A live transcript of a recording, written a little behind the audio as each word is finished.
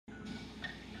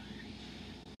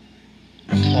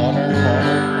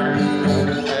Connor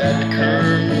and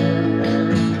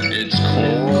Kirk. It's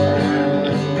Corn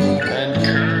and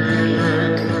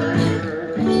Kirk.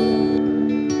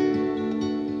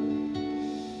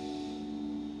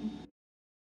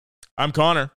 I'm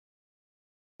Connor.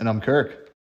 And I'm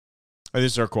Kirk. And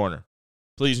this is our corner.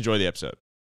 Please enjoy the episode.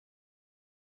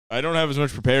 I don't have as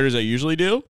much prepared as I usually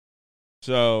do,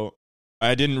 so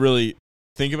I didn't really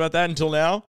think about that until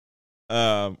now,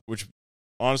 which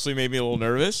honestly made me a little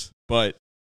nervous, but,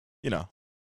 you know,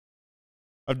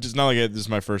 I'm just not like this is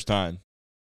my first time.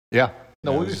 Yeah.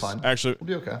 No, we'll be fine. Actually, we'll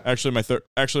be okay. Actually, my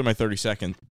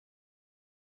 32nd.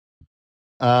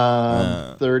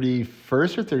 31st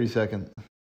or 32nd?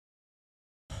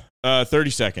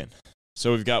 32nd.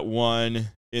 So we've got one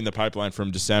in the pipeline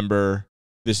from December.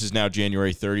 This is now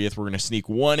January 30th. We're going to sneak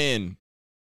one in,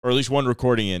 or at least one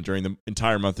recording in during the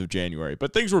entire month of January.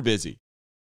 But things were busy.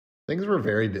 Things were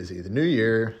very busy. The new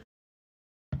year.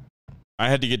 I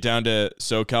had to get down to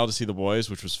SoCal to see the boys,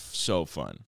 which was so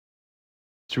fun.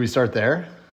 Should we start there?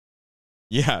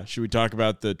 Yeah. Should we talk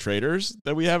about the traders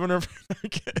that we have in our...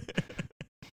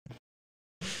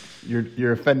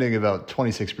 You're offending about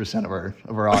 26%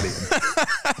 of our audience.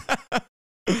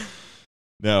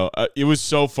 No, it was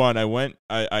so fun.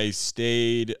 I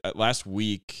stayed last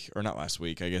week, or not last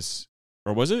week, I guess.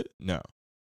 Or was it? No.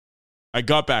 I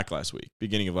got back last week,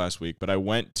 beginning of last week, but I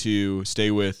went to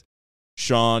stay with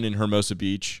Sean in Hermosa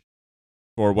Beach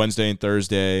for Wednesday and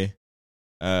Thursday.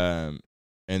 And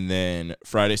then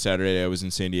Friday, Saturday, I was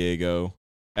in San Diego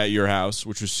at your house,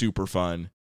 which was super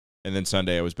fun. And then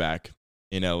Sunday, I was back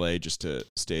in LA just to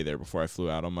stay there before I flew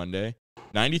out on Monday.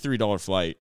 $93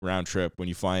 flight round trip when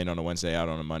you fly in on a Wednesday, out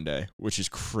on a Monday, which is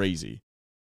crazy.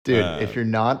 Dude, if you're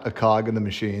not a cog in the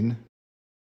machine,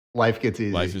 life gets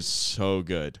easy. Life is so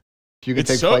good. If you can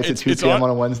take flights at 2 p.m. on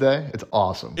a Wednesday, it's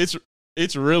awesome.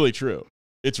 It's really true.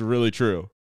 It's really true.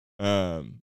 We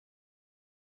can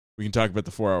talk about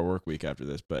the 4-hour work week after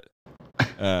this, but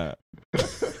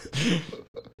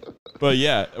but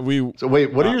yeah, So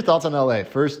wait, what are your thoughts on LA?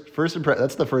 First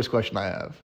that's the first question I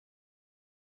have.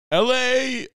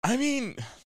 LA, I mean,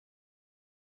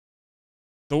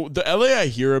 the LA I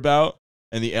hear about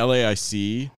and the LA I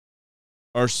see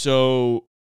are so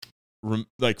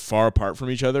like far apart from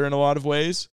each other in a lot of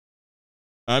ways.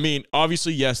 I mean,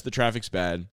 obviously, yes, the traffic's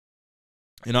bad.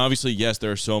 And obviously, yes,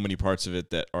 there are so many parts of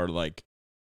it that are like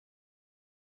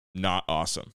not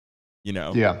awesome, you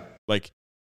know? Yeah. Like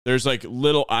there's like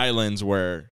little islands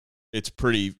where it's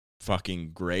pretty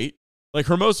fucking great. Like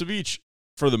Hermosa Beach,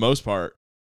 for the most part,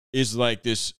 is like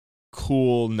this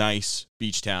cool, nice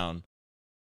beach town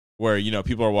where, you know,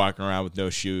 people are walking around with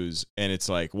no shoes. And it's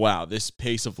like, wow, this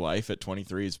pace of life at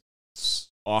 23 is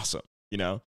awesome, you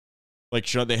know? Like,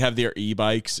 they have their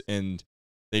e-bikes and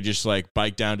they just like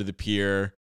bike down to the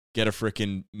pier, get a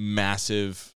freaking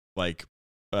massive like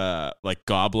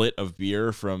goblet of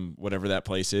beer from whatever that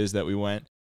place is that we went.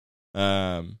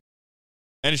 And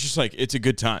it's just like, it's a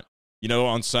good time. You know,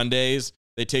 on Sundays,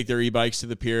 they take their e-bikes to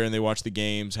the pier and they watch the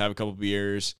games, have a couple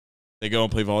beers. They go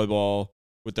and play volleyball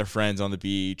with their friends on the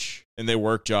beach, and they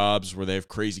work jobs where they have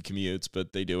crazy commutes,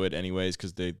 but they do it anyways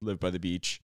because they live by the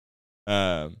beach.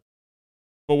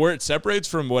 But where it separates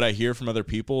from what I hear from other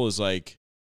people is like,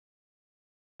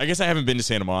 I guess I haven't been to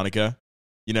Santa Monica,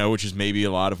 you know, which is maybe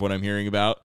a lot of what I'm hearing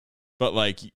about. But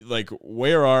like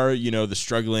where are, you know, the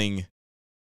struggling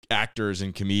actors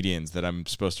and comedians that I'm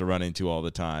supposed to run into all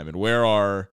the time? And where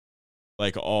are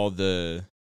like all the,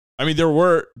 I mean, there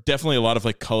were definitely a lot of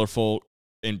like colorful,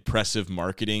 impressive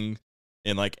marketing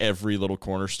in like every little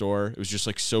corner store. It was just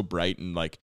like so bright and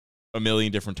like a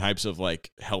million different types of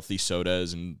like healthy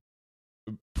sodas and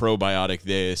probiotic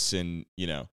this, and you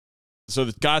know, so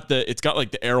it's got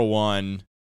like the Erewhon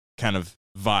kind of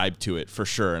vibe to it for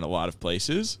sure in a lot of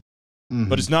places,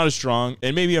 but it's not as strong.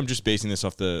 And maybe I'm just basing this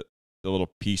off the little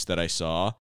piece that I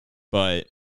saw, but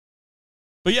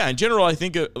yeah, in general, I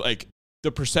think like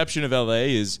the perception of LA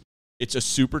is it's a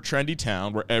super trendy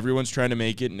town where everyone's trying to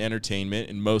make it in entertainment,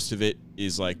 and most of it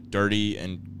is like dirty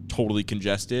and totally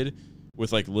congested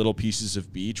with like little pieces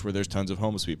of beach where there's tons of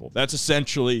homeless people. That's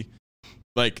essentially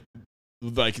like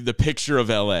the picture of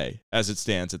LA as it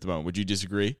stands at the moment. Would you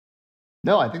disagree?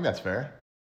 No, I think that's fair.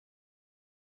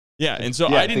 Yeah, and so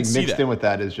I didn't see that. Mixed in with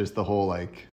that is just the whole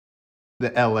like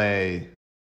the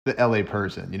LA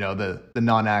person, you know, the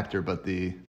non-actor but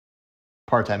the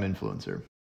part-time influencer.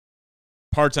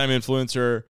 Part-time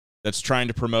influencer that's trying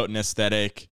to promote an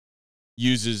aesthetic,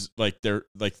 uses like their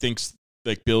like thinks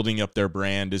like building up their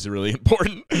brand is really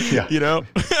important. Yeah. You know?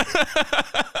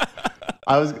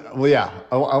 I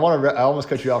almost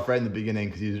cut you off right in the beginning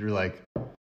because you were like,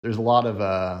 there's a lot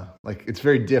of like it's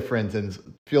very different and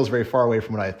feels very far away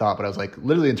from what I thought. But I was like,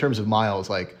 literally in terms of miles,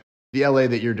 like the LA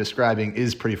that you're describing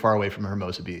is pretty far away from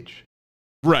Hermosa Beach.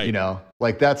 Right. You know,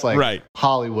 like that's like right.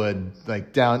 Hollywood,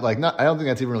 like down, like not. I don't think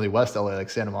that's even really West LA, like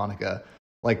Santa Monica.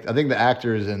 Like I think the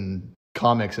actors and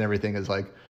comics and everything is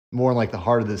like more in like the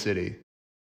heart of the city,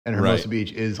 and Hermosa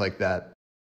Beach is like that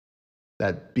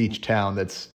beach town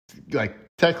that's like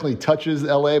technically touches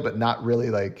LA, but not really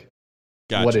like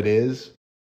what it is.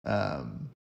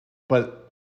 But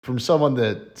from someone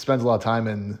that spends a lot of time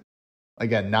in,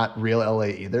 again, not real LA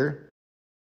either,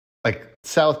 like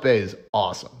South Bay is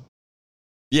awesome.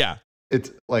 Yeah.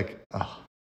 It's like,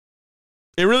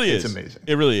 it really is. It's amazing.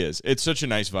 It really is. It's such a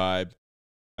nice vibe.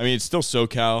 I mean, it's still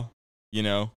SoCal, you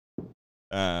know,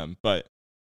 but,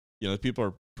 you know, the people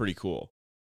are pretty cool.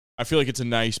 I feel like it's a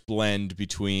nice blend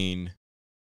between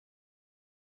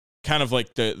kind of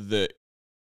like the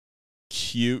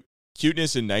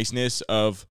cuteness and niceness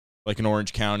of like an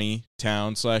Orange County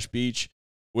town / beach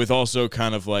with also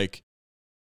kind of like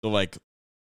the like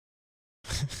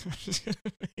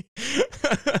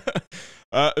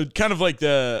kind of like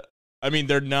the, I mean,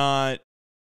 they're not,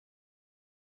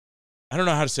 I don't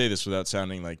know how to say this without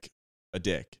sounding like a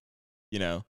dick, you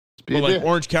know, but like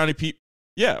Orange County people,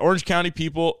 Orange County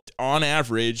people on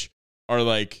average are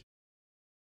like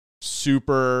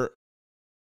super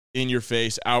in your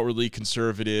face, outwardly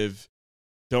conservative.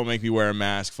 Don't make me wear a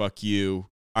mask. Fuck you.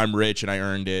 I'm rich and I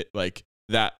earned it. Like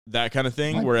that kind of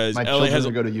thing. Whereas my LA has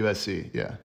to go to USC.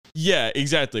 Yeah. Yeah,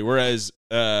 exactly. Whereas,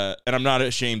 and I'm not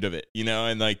ashamed of it, you know,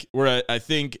 and like where I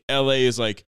think LA is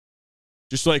like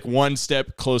just like one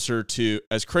step closer to,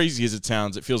 as crazy as it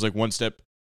sounds, it feels like one step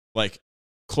like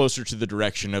closer to the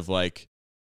direction of like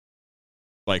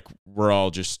we're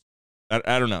all just,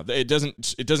 I don't know. It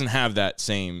doesn't have that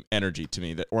same energy to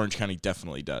me that Orange County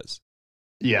definitely does.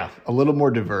 Yeah, a little more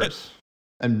diverse.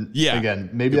 And yeah, again,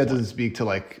 maybe that doesn't speak to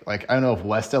like I don't know if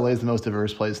West LA is the most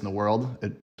diverse place in the world.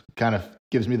 It kind of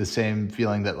gives me the same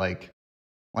feeling that like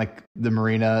the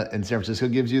marina in San Francisco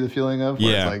gives you the feeling of.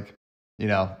 Where it's like, you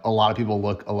know, a lot of people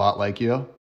look a lot like you.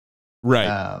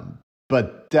 Right.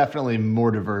 But definitely more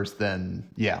diverse than,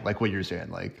 like what you're saying,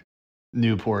 like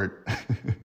Newport.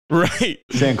 Right.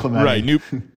 San Clemente. Right.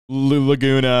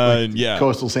 Laguna. Like and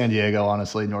coastal San Diego,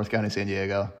 honestly. North County San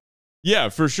Diego. Yeah,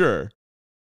 for sure.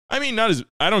 I mean,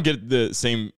 I don't get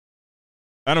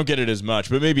it as much,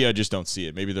 but maybe I just don't see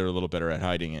it. Maybe they're a little better at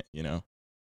hiding it, you know?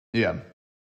 Yeah.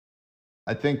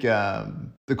 I think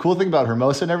the cool thing about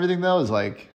Hermosa and everything, though, is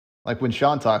like when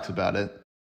Sean talks about it,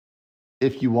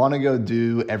 if you want to go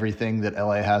do everything that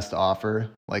LA has to offer,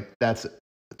 like that's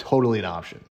totally an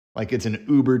option. Like it's an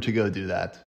Uber to go do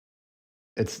that.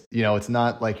 It's, you know, it's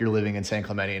not like you're living in San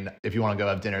Clemente and if you want to go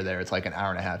have dinner there, it's like an hour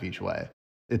and a half each way.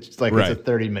 It's like It's a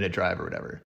 30-minute drive or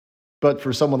whatever. But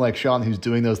for someone like Sean who's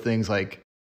doing those things like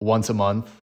once a month,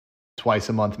 twice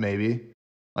a month maybe,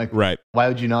 like why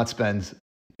would you not spend,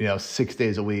 you know, 6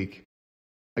 days a week,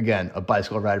 again, a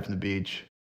bicycle ride from the beach,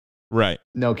 right?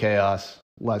 No chaos,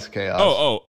 less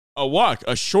chaos. A walk,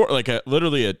 a short, like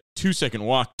literally a 2-second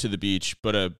walk to the beach,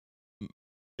 but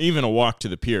even a walk to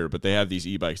the pier. But they have these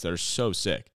e-bikes that are so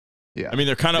sick. Yeah, I mean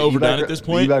they're kind of overdone at this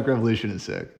point. The e-bike revolution is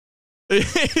sick.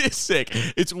 It is sick.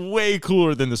 It's way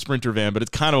cooler than the Sprinter van, but it's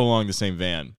kind of along the same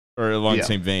van or along the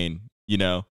same vein, you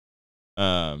know.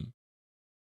 But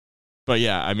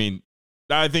yeah, I mean,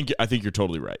 I think you're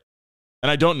totally right, and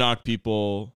I don't knock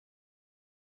people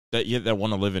that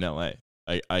want to live in LA.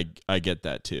 I get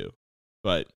that too,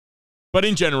 but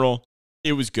in general,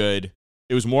 it was good.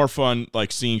 It was more fun,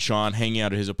 like seeing Sean hanging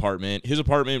out at his apartment. His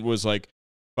apartment was like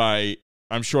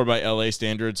I'm sure by LA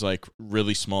standards, like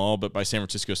really small, but by San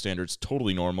Francisco standards,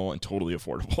 totally normal and totally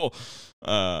affordable.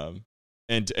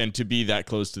 And to be that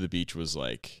close to the beach was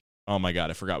like, oh my God,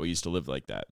 I forgot we used to live like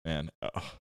that, man.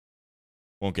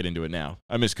 Won't get into it now.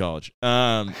 I miss college.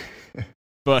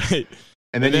 But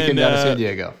and then you came down to San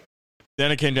Diego.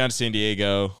 Then I came down to San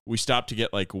Diego. We stopped to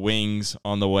get like wings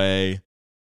on the way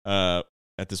at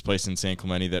this place in San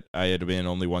Clemente that I had been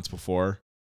only once before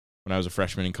when I was a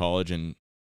freshman in college and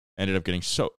ended up getting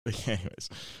anyways.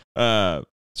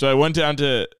 So I went down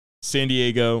to San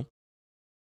Diego.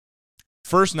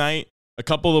 First night, a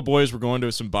couple of the boys were going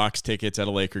to some box tickets at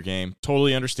a Laker game.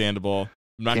 Totally understandable.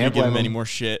 I'm not going to give them any more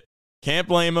shit. Can't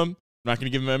blame them. I'm not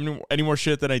going to give them any more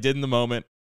shit than I did in the moment.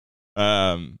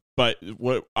 But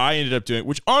what I ended up doing,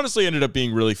 which honestly ended up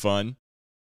being really fun,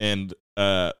 and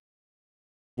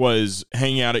was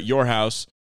hanging out at your house,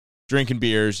 drinking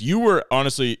beers. You were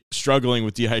honestly struggling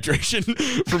with dehydration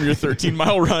from your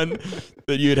 13-mile run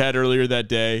that you had earlier that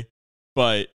day.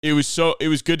 But it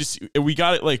was good to see. We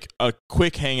got it like a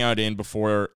quick hangout in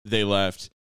before they left,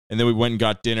 and then we went and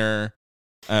got dinner,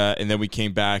 and then we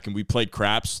came back and we played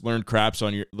craps, learned craps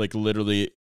on your like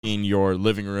literally in your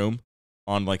living room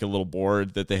on like a little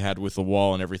board that they had with the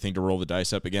wall and everything to roll the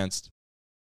dice up against.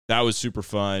 That was super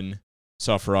fun.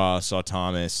 Saw Frost, saw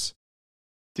Thomas.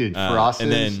 Dude,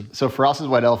 and Frost's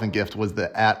White Elephant gift was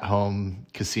the at-home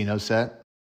casino set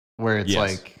where it's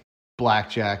like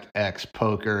blackjack X,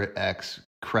 poker X,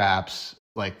 craps,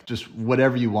 like just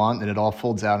whatever you want, and it all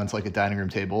folds out into like a dining room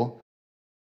table.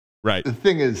 Right. The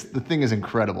thing is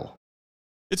incredible.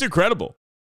 It's incredible.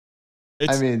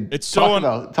 It's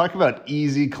so talk about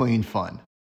easy, clean fun.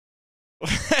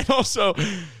 And also,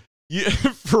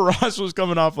 Faraz was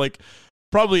coming off like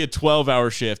probably a 12-hour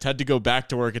shift, had to go back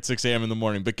to work at 6 a.m. in the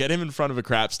morning, but get him in front of a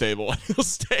craps table and he'll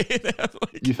stay there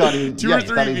like you thought he, 2 or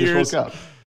 3 years. Just woke up.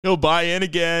 He'll buy in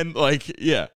again. Like,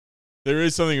 yeah, there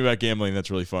is something about gambling that's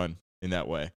really fun in that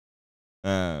way.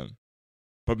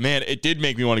 But man, it did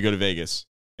make me want to go to Vegas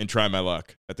and try my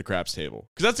luck at the craps table.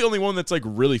 Because that's the only one that's like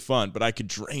really fun, but I could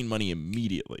drain money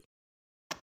immediately.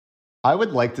 I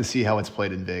would like to see how it's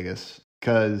played in Vegas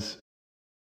because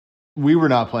we were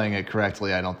not playing it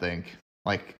correctly, I don't think.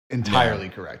 Like entirely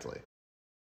correctly.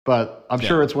 But I'm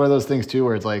sure it's one of those things too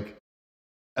where it's like,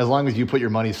 as long as you put your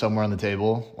money somewhere on the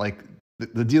table, like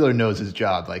the dealer knows his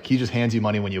job. Like he just hands you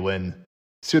money when you win.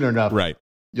 Sooner enough, right?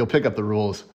 You'll pick up the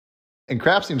rules. And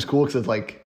craps seems cool because it's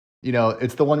like, you know,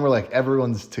 it's the one where like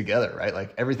everyone's together, right?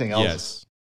 Like everything else.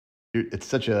 Yes. It's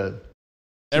such a...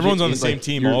 Everyone's on the same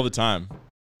team all the time.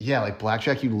 Yeah, like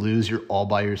blackjack, you lose, you're all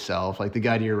by yourself. Like the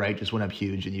guy to your right just went up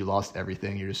huge and you lost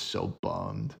everything. You're just so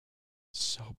bummed.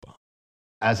 So bummed.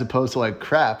 As opposed to like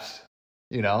craps,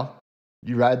 you know,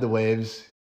 you ride the waves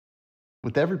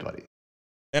with everybody.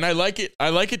 And I like it. I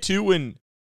like it too when,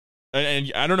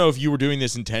 and I don't know if you were doing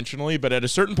this intentionally, but at a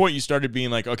certain point you started being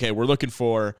like, okay, we're looking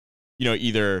for, you know,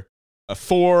 either a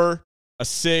 4, a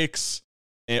 6,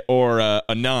 or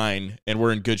a 9, and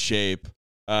we're in good shape.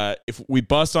 If we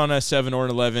bust on a 7 or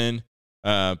an 11,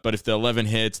 but if the 11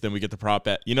 hits, then we get the prop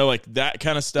bet. You know, like that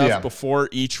kind of stuff before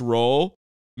each roll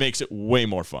makes it way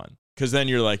more fun. Because then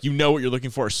you're like, you know what you're looking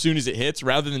for as soon as it hits,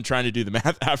 rather than trying to do the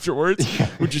math afterwards,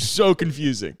 which is so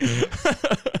confusing.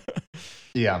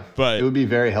 Yeah, but it would be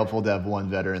very helpful to have one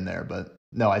veteran there. But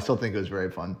no, I still think it was very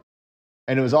fun.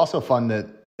 And it was also fun that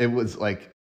it was like,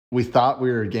 we thought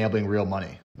we were gambling real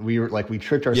money. We were like, we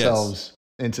tricked ourselves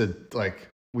into like,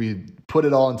 we put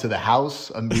it all into the house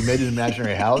and we made an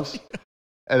imaginary house.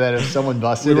 And then if someone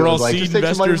busted, we were it was all like, seed just take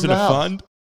some money investors from in the a house. fund.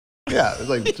 Yeah, it's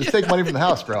like, just take money from the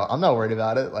house, bro. I'm not worried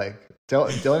about it. Like,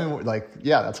 don't even, like,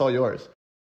 yeah, that's all yours.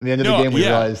 At the end of the game, we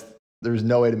realized there was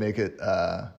no way to make it,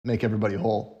 make everybody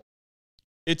whole.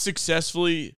 It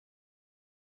successfully,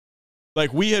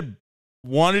 like, we had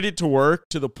wanted it to work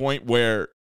to the point where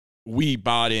we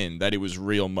bought in that it was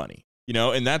real money, you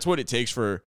know, and that's what it takes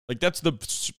for, like, that's the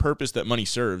purpose that money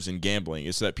serves in gambling,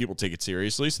 is so that people take it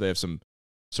seriously, so they have some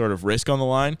sort of risk on the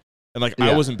line. And like,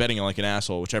 I wasn't betting like an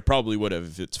asshole, which I probably would have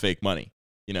if it's fake money,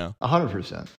 you know?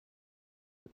 100%.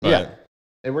 Yeah,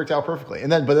 it worked out perfectly. And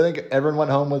then, but I think everyone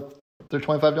went home with their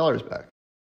 $25 back.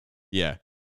 Yeah,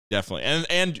 definitely.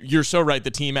 And you're so right,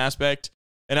 the team aspect.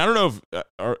 And I don't know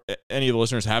if any of the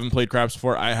listeners haven't played craps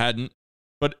before. I hadn't.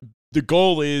 But the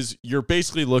goal is you're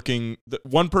basically looking,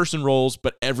 one person rolls,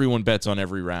 but everyone bets on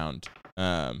every round.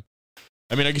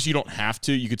 I mean, I guess you don't have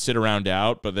to. You could sit around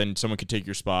out, but then someone could take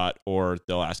your spot or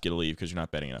they'll ask you to leave because you're not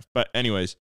betting enough. But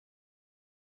anyways,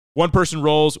 one person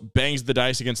rolls, bangs the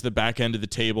dice against the back end of the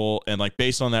table, and like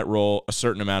based on that roll, a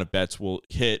certain amount of bets will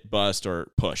hit, bust,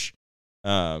 or push.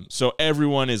 So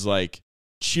everyone is like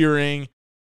cheering,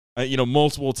 you know,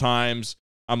 multiple times.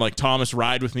 I'm like, Thomas,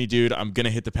 ride with me, dude. I'm going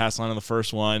to hit the pass line on the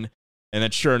first one. And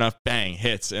then sure enough, bang,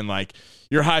 hits. And like,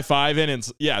 you're high-fiving.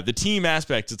 And the team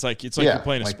aspect, it's like you're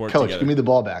playing a sport Coach, together. give me the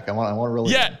ball back. I want to roll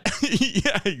it. Yeah.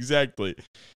 Yeah, exactly.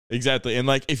 Exactly. And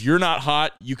like, if you're not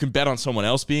hot, you can bet on someone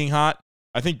else being hot.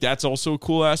 I think that's also a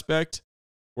cool aspect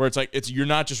where it's like, you're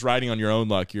not just riding on your own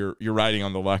luck. You're riding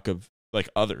on the luck of like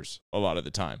others a lot of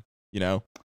the time, you know?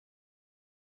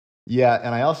 Yeah.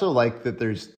 And I also like that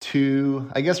there's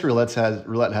two, I guess roulette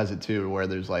has it too, where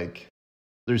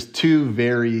there's two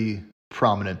very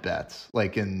prominent bets.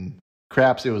 Like in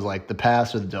craps, it was like the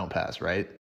pass or the don't pass, right?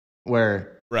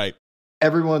 Where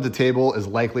everyone at the table is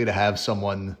likely to have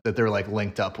someone that they're like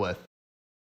linked up with.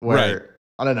 Where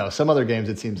I don't know, some other games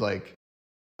it seems like,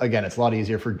 again, it's a lot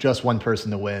easier for just one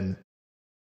person to win,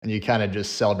 and you kind of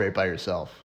just celebrate by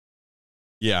yourself.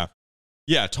 Yeah.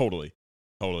 Yeah, totally.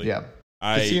 Yeah.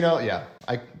 Casino,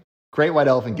 great white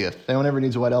elephant gift. If anyone ever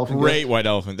needs a white elephant gift. Great white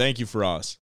elephant. Thank you for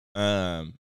us.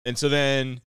 And so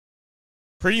then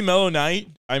pretty mellow night.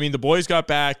 I mean, the boys got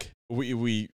back.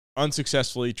 We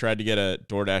unsuccessfully tried to get a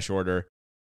DoorDash order,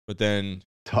 but then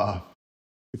Tough.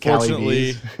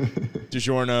 fortunately, Cali V's.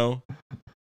 DiGiorno,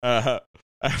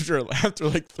 after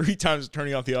like 3 times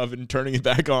turning off the oven and turning it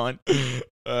back on,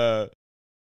 the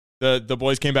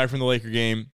boys came back from the Laker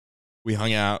game. We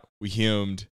hung out. We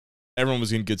humed. Everyone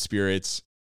was in good spirits.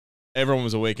 Everyone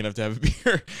was awake enough to have a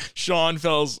beer. Sean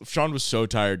was so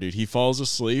tired, dude. He falls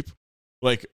asleep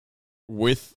like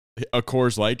with a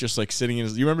Coors Light, just like sitting in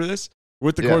his. You remember this?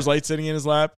 With the Coors Light sitting in his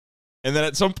lap, and then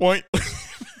at some point,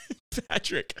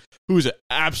 Patrick, who's an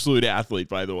absolute athlete,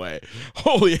 by the way,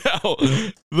 holy hell!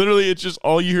 Literally, it's just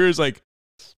all you hear is like,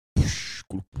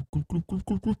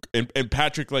 and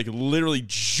Patrick like literally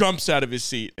jumps out of his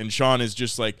seat, and Sean is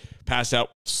just like passed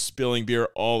out, spilling beer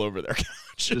all over their couch.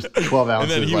 Just 12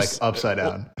 ounces, and then like upside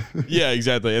down. Yeah,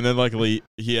 exactly. And then luckily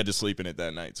he had to sleep in it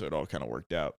that night, so it all kind of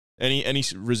worked out. Any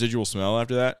residual smell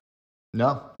after that?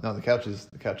 No, the couch is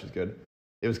good.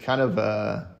 It was kind of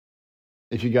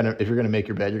if you're gonna make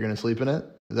your bed, you're gonna sleep in it.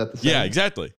 Is that the same? Yeah,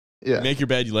 exactly. Yeah, make your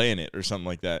bed, you lay in it, or something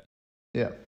like that.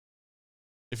 Yeah.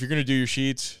 If you're gonna do your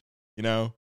sheets, you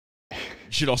know, you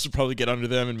should also probably get under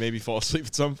them and maybe fall asleep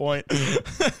at some point.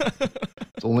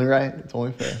 It's only right. It's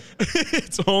only fair.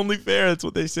 It's only fair. That's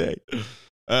what they say.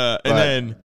 And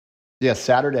then, yeah,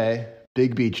 Saturday,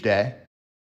 big beach day.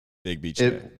 Big beach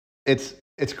day.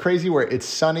 It's crazy where it's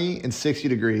sunny and 60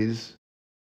 degrees,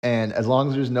 and as long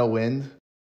as there's no wind,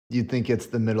 you'd think it's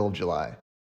the middle of July.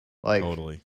 Like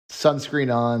totally.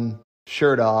 Sunscreen on,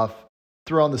 shirt off,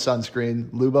 throw on the sunscreen,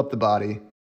 lube up the body,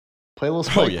 play a little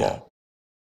spike ball.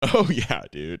 Oh yeah,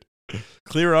 dude.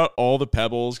 Clear out all the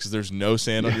pebbles because there's no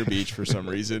sand on your beach for some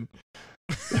reason.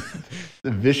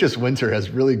 The vicious winter has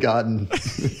really gotten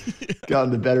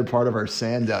the better part of our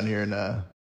sand down here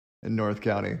in North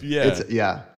County.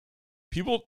 Yeah.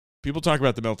 People talk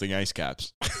about the melting ice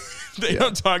caps. They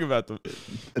don't talk about the.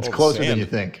 It's closer than you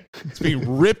think. It's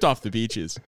being ripped off the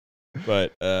beaches.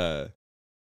 But yeah,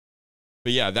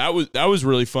 that was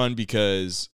really fun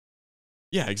because,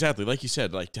 yeah, exactly. Like you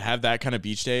said, like to have that kind of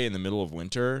beach day in the middle of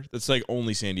winter, that's like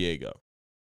only San Diego,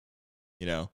 you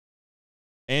know?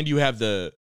 And you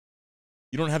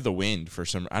don't have the wind for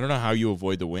some, I don't know how you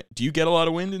avoid the wind. Do you get a lot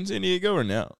of wind in San Diego or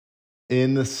no?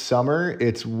 In the summer,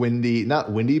 it's windy,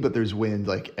 not windy, but there's wind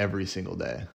like every single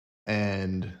day.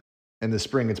 And in the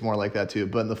spring, it's more like that too.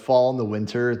 But in the fall and the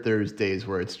winter, there's days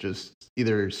where it's just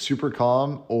either super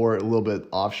calm or a little bit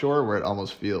offshore where it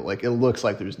almost feels like it looks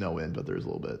like there's no wind, but there's a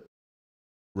little bit.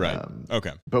 Right.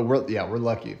 Okay. But we're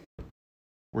lucky.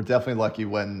 We're definitely lucky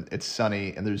when it's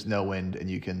sunny and there's no wind and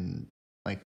you can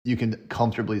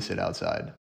comfortably sit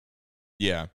outside.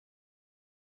 Yeah.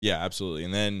 Yeah, absolutely.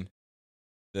 And then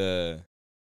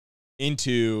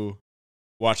into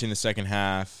watching the second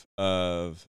half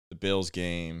of the Bills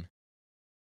game,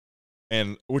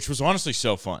 and which was honestly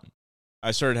so fun.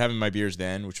 I started having my beers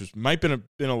then, which might been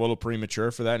a little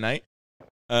premature for that night.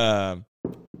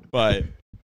 But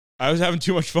I was having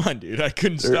too much fun, dude. I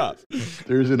couldn't stop.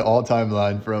 There's an all-time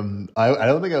line from I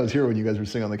don't think I was here when you guys were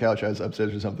sitting on the couch. I was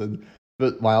upstairs or something.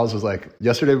 But Miles was like,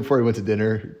 yesterday before we went to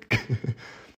dinner,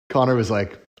 Connor was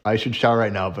like, I should shower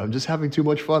right now, but I'm just having too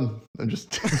much fun. I'm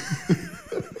just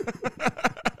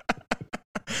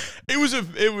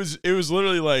It was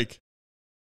literally like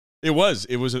it was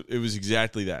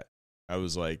exactly that. I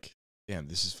was like, damn,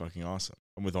 this is fucking awesome.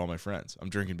 I'm with all my friends.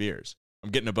 I'm drinking beers. I'm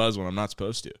getting a buzz when I'm not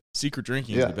supposed to. Secret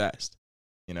drinking is the best,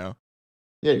 you know?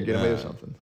 Yeah, you're getting away with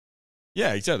something.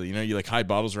 Yeah, exactly. You know, you like hide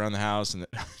bottles around the house and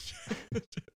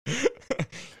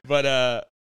but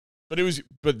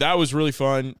that was really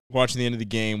fun watching the end of the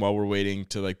game while we're waiting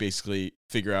to like basically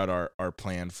figure out our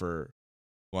plan for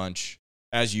lunch.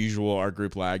 As usual, our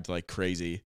group lagged like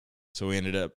crazy. So it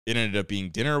ended up being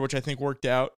dinner, which I think worked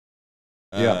out.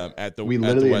 At the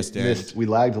West End. We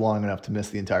lagged long enough to miss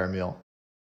the entire meal.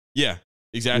 Yeah,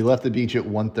 exactly. We left the beach at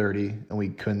 1:30 and we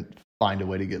couldn't find a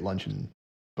way to get lunch in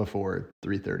before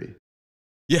 3:30.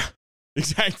 Yeah,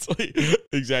 exactly.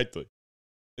 Exactly.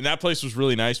 And that place was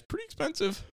really nice. Pretty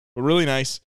expensive, but really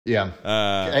nice. Yeah.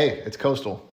 Hey, it's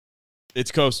coastal.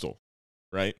 It's coastal,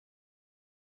 right?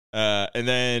 And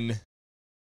then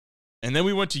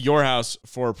we went to your house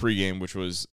for a pregame, which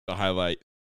was the highlight.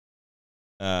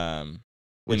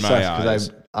 Which in my sucks eyes.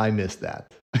 because I missed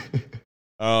that.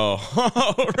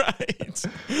 Oh, right.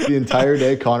 The entire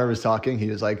day Connor was talking, he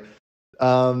was like,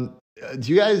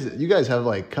 you guys have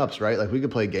like cups, right? Like we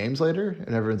could play games later?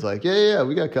 And everyone's like, yeah,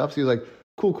 we got cups. He was like,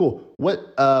 cool.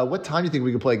 What time do you think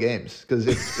we could play games? Because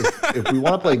if we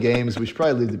want to play games, we should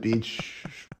probably leave the beach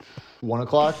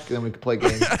 1:00. Then we could play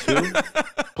games at 2.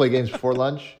 Play games before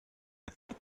lunch.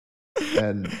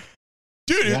 And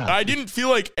dude, yeah. I didn't feel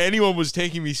like anyone was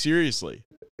taking me seriously.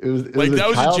 It was Like, that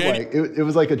was a childlike. It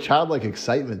was like a childlike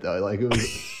excitement though. Like it was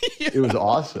Yeah. it was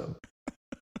awesome.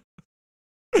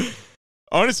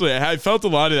 Honestly, I felt a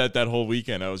lot of that whole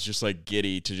weekend. I was just like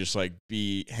giddy to just like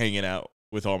be hanging out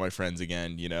with all my friends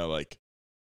again. You know, like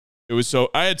it was so.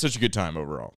 I had such a good time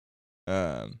overall.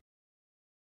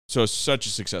 So such a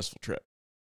successful trip.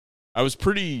 I was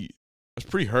pretty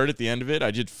hurt at the end of it.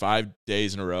 I did 5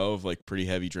 days in a row of like pretty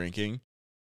heavy drinking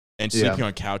and sleeping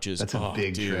on couches. That's a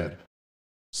big trip.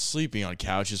 Sleeping on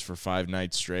couches for 5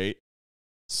 nights straight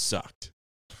sucked.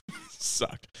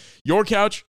 Sucked. Your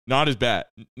couch, not as bad.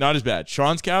 Not as bad.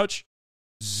 Sean's couch,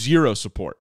 zero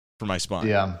support for my spine.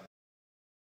 Yeah.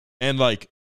 And like,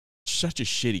 such a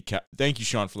shitty couch. Thank you,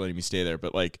 Sean, for letting me stay there.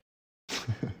 But like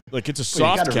it's a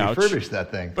soft you couch. Refurbish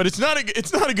that thing. But it's not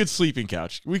a good sleeping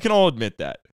couch. We can all admit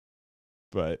that.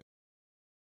 But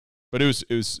it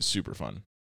was super fun.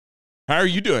 How are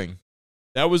you doing?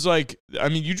 That was like, I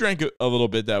mean, you drank a little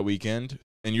bit that weekend,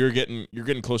 and you're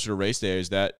getting closer to race day. Is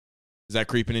that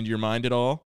creeping into your mind at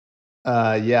all?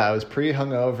 Yeah, I was pretty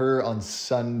hungover on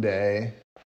Sunday.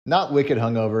 Not wicked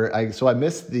hungover. I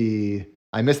missed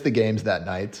the games that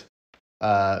night.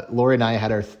 Lori and I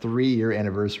had our 3-year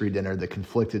anniversary dinner that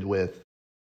conflicted with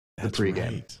the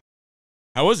pregame. Right.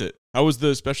 How was it? How was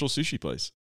the special sushi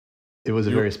place? It was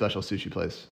a very special sushi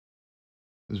place.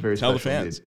 It was very Tell special. Tell the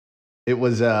fans. Indeed. It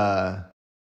was,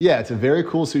 it's a very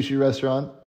cool sushi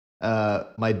restaurant.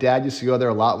 My dad used to go there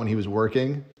a lot when he was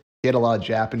working. He had a lot of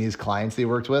Japanese clients that he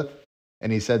worked with.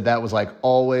 And he said that was like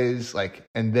always like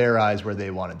in their eyes where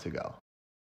they wanted to go.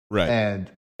 Right.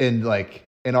 And in like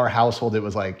in our household, it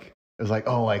was like,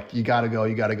 oh, like you gotta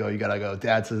go.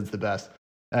 Dad says it's the best.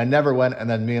 And I never went. And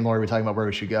then me and Lori were talking about where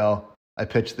we should go. I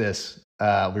pitched this. We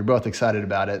were both excited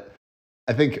about it.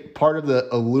 I think part of the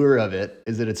allure of it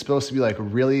is that it's supposed to be like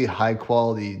really high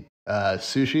quality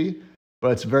sushi,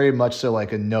 but it's very much so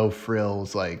like a no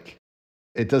frills. Like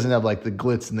it doesn't have like the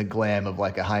glitz and the glam of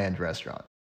like a high end restaurant.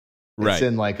 Right. It's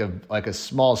in like a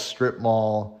small strip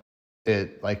mall.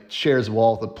 It like shares a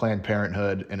wall with Planned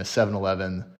Parenthood and a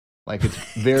 7-Eleven. Like it's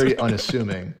very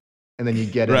unassuming. And then you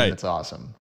get in and it's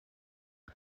awesome.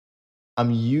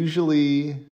 I'm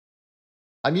usually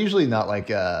not like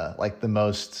the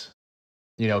most,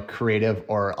 creative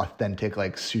or authentic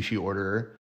like sushi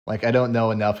orderer. Like I don't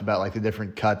know enough about like the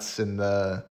different cuts and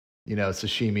the,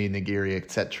 sashimi, nigiri,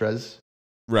 etc.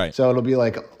 Right. So it'll be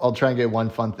like I'll try and get one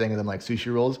fun thing and then like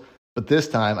sushi rolls. But this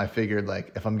time I figured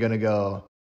like if I'm gonna go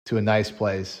to a nice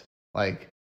place, like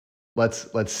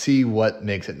let's see what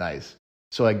makes it nice.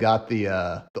 So I got the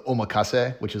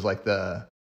omakase, which is like the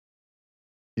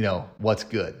what's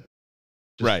good.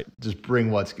 Just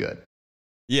bring what's good.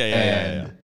 Yeah.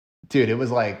 Dude, it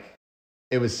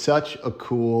was such a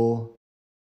cool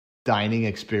dining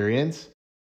experience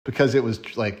because it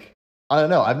was like I don't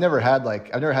know. I've never had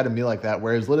a meal like that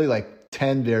where it was literally like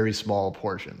 10 very small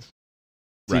portions.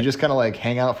 So you just kind of like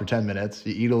hang out for 10 minutes.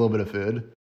 You eat a little bit of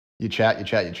food. You chat.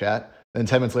 Then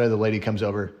 10 minutes later, the lady comes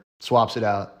over, swaps it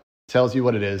out, tells you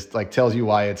what it is, like tells you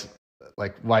why it's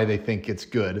like why they think it's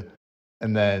good.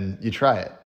 And then you try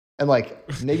it. And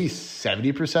like maybe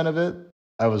 70% of it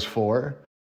I was for.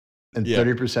 And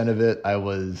 30% of it I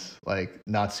was like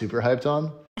not super hyped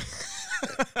on.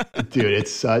 Dude,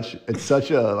 it's such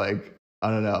a like I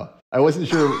don't know. I wasn't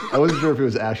sure if it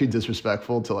was actually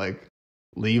disrespectful to like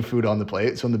leave food on the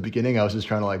plate. So in the beginning I was just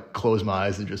trying to like close my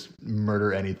eyes and just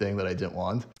murder anything that I didn't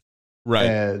want. Right.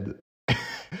 And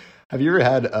have you ever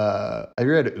had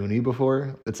uni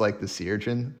before? It's like the sea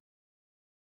urchin.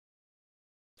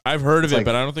 I've heard of it, like,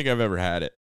 but I don't think I've ever had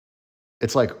it.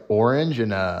 It's like orange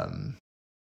and I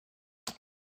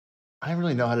don't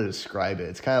really know how to describe it.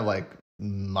 It's kind of like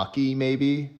mucky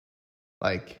maybe.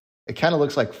 Like it kind of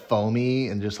looks like foamy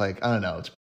and just like I don't know.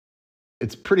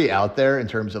 It's pretty out there in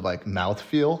terms of like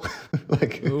mouthfeel.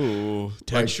 Like ooh,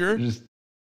 texture? Like, just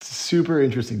super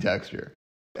interesting texture.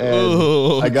 And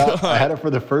I had it for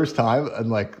the first time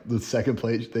and like the second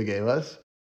plate they gave us.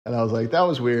 And I was like, that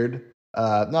was weird.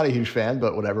 Not a huge fan,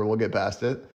 but whatever, we'll get past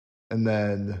it. And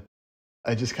then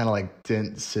I just kind of like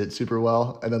didn't sit super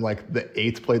well. And then like the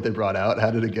 8th plate they brought out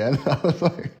had it again. I was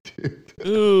like, dude.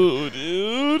 Ooh,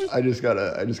 dude. I just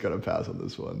gotta pass on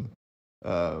this one.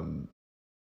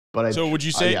 But so would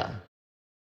you say? Yeah.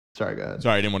 Sorry, go ahead.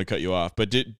 Sorry, I didn't want to cut you off.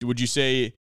 But would you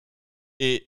say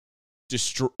it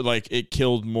it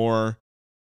killed more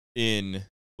in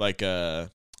like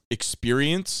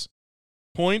experience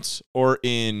points or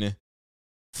in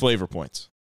flavor points?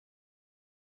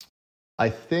 I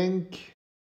think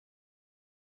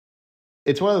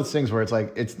it's one of those things where it's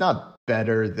like it's not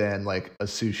better than like a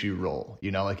sushi roll.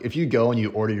 You know, like if you go and you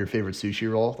order your favorite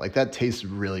sushi roll, like that tastes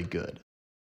really good.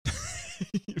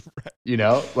 Right. You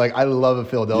know, like I love a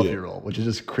Philadelphia roll, which is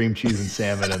just cream cheese and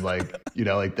salmon and like, you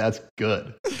know, like that's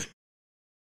good.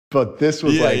 But this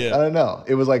was I don't know.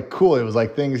 It was like cool. It was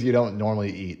like things you don't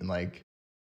normally eat. And like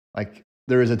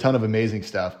there is a ton of amazing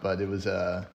stuff, but it was,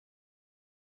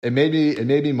 it made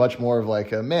me much more of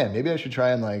like, man, maybe I should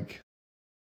try and like,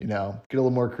 you know, get a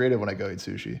little more creative when I go eat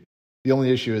sushi. The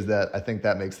only issue is that I think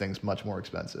that makes things much more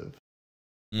expensive.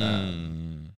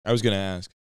 I was going to ask.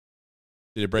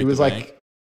 Did it break it was the like, bank?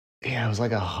 Yeah, it was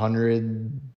like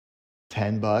 $110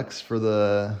 for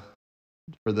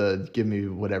the give me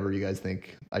whatever you guys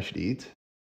think I should eat.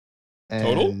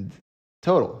 And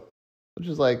total, which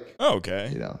is like, oh, okay.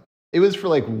 You know, it was for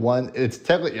like one. It's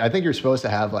technically, I think you're supposed to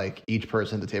have like each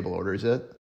person at the table orders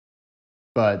it,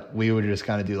 but we would just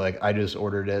kind of do like I just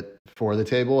ordered it for the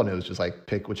table, and it was just like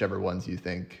pick whichever ones you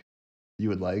think you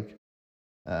would like.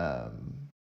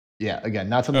 Yeah, again,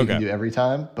 not something you can do every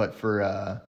time, but for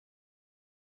a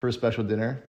special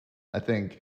dinner, I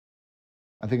think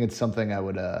it's something I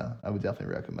would definitely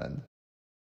recommend.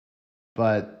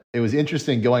 But it was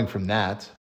interesting going from that.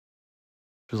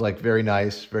 It was like very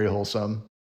nice, very wholesome.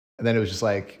 And then it was just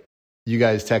like, you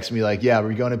guys text me like, yeah,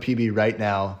 we're going to PB right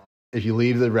now. If you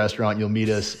leave the restaurant, you'll meet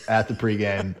us at the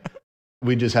pregame.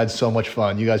 We just had so much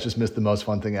fun. You guys just missed the most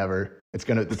fun thing ever.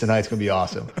 Tonight's gonna be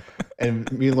awesome.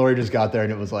 And me and Lori just got there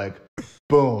and it was like,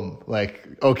 boom, like,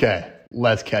 okay,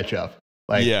 let's catch up.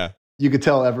 Like, yeah. You could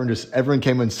tell everyone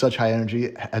came in such high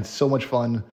energy, had so much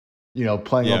fun, you know,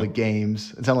 playing all the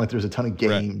games. It sounded like there was a ton of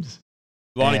games.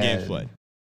 Right. A lot of games played.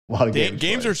 A lot of games.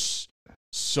 Games are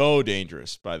so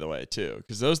dangerous, by the way, too,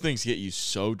 because those things get you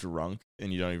so drunk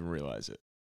and you don't even realize it.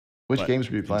 Which games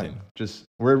were you playing? Just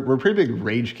we're a pretty big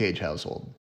Rage Cage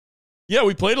household. Yeah,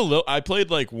 we played a little. I played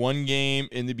like one game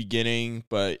in the beginning,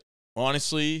 but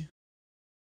honestly,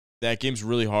 that game's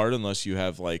really hard unless you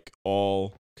have like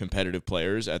all competitive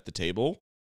players at the table.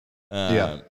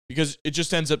 Because it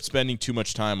just ends up spending too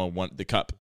much time on the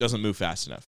cup. Doesn't move fast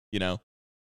enough, you know?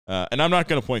 And I'm not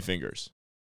going to point fingers,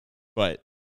 but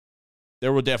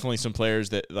there were definitely some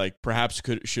players that like perhaps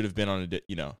should have been on a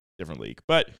different league.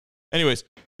 But anyways,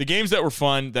 the games that were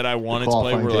fun that I wanted to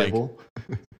play were like,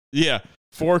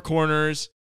 Four Corners,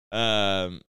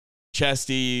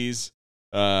 Chesties,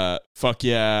 Fuck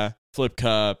Yeah, Flip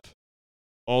Cup.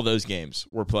 All those games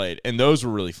were played, and those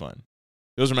were really fun.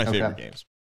 Those are my favorite games,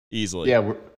 easily.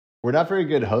 Yeah, we're not very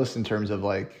good hosts in terms of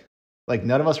like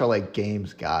none of us are like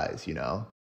games guys, you know?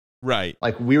 Right.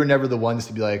 Like we were never the ones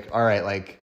to be like, all right,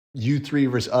 like you three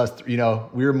versus us. You know,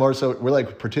 we're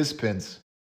like participants,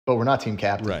 but we're not team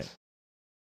captains.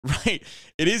 Right.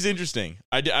 It is interesting.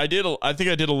 I think I did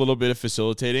a little bit of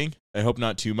facilitating. I hope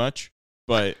not too much,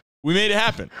 but we made it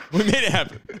happen.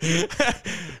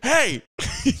 Hey,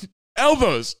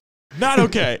 elbows, not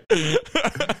okay.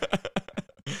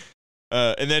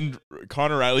 And then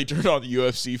Conor Riley turned on the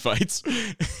UFC fights.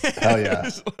 Hell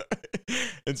yeah.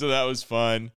 And so that was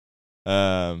fun.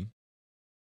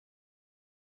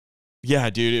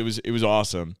 Yeah, dude, it was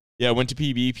awesome. Yeah, I went to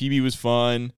PB. PB was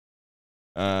fun.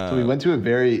 So we went to a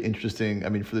very interesting, I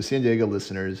mean, for the San Diego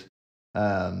listeners,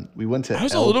 we went to I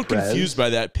was El a little Prez. confused by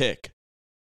that pick.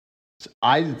 So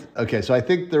I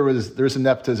think there was some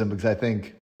nepotism because I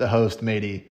think the host,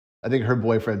 Matey, I think her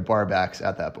boyfriend barbacks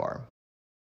at that bar.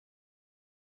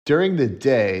 During the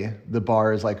day, the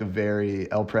bar is like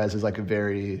El Prez is like a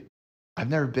very, I've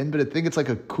never been, but I think it's like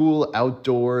a cool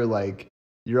outdoor, like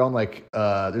you're on like,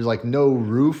 there's like no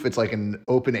roof. It's like an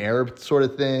open air sort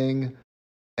of thing.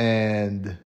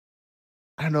 And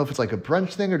I don't know if it's like a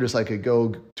brunch thing or just like a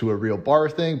go to a real bar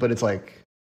thing, but it's like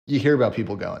you hear about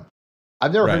people going.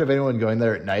 I've never heard of anyone going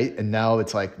there at night, and now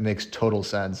it's like makes total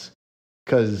sense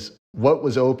because what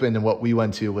was open and what we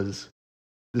went to was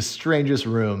the strangest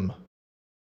room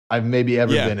I've maybe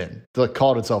ever been in. It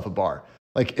called itself a bar.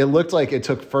 Like it looked like it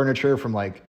took furniture from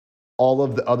like all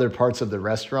of the other parts of the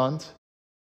restaurant,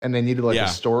 and they needed like a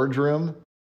storage room.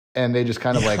 And they just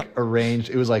kind of like arranged.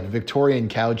 It was like Victorian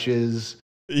couches,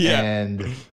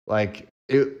 and like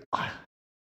it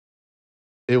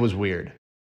was weird.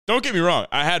 Don't get me wrong,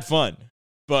 I had fun,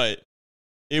 but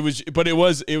it was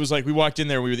like we walked in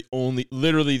there, we were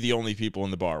literally the only people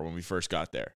in the bar when we first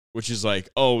got there, which is like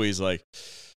always like,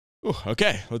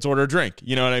 okay, let's order a drink.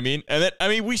 You know what I mean? And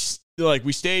then we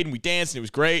stayed and we danced and it was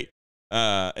great,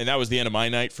 and that was the end of my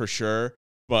night for sure,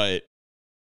 But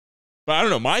I don't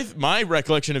know. My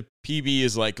recollection of PB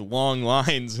is like long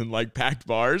lines and like packed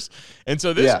bars. And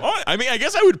so this, I mean, I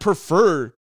guess I would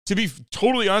prefer, to be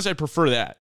totally honest, I prefer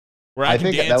that. where I can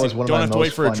think dance that was and one of don't my have to wait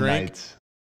most for a fun drink. nights.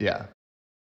 Yeah.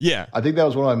 Yeah. I think that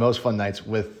was one of my most fun nights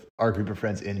with our group of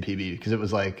friends in PB because it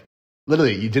was like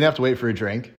literally you didn't have to wait for a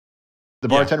drink. The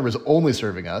Yeah. bartender was only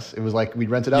serving us. It was like we'd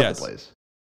rented out Yes. the place.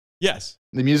 Yes.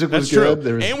 The music was That's true. good.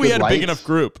 There was And we good had a big lights. enough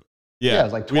group. Yeah. it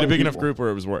was like we had a 20 big enough people. group where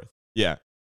it was worth. Yeah.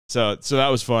 So that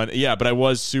was fun. Yeah, but I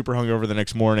was super hungover the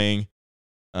next morning.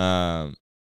 I'm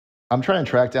trying to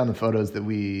track down the photos that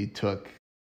we took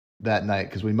that night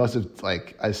because we must have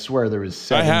like I swear there was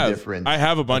 7 different. I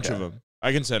have a bunch Okay. of them.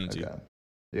 I can send them to you. Okay.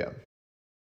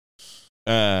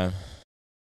 Yeah.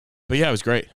 But yeah, it was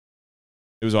great.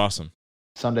 It was awesome.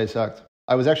 Sunday sucked.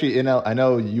 I was actually I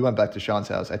know you went back to Sean's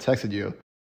house. I texted you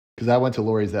because I went to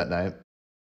Lori's that night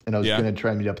and I was Yeah. going to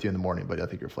try and meet up with you in the morning, but I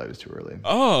think your flight was too early.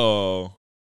 Oh,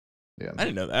 Yeah. I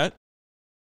didn't know that.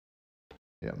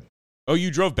 Yeah. Oh,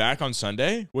 you drove back on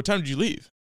Sunday? What time did you leave?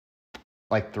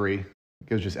 Like 3.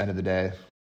 It was just end of the day.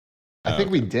 I Oh, think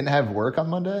we okay. didn't have work on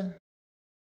Monday.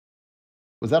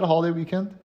 Was that a holiday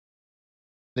weekend?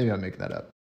 Maybe I'm making that up.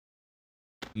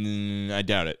 I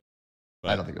doubt it.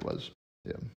 I don't think it was.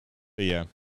 Yeah. But yeah.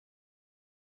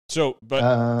 So, but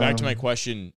back to my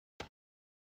question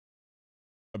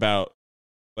about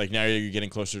like now you're getting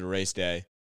closer to race day.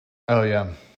 Oh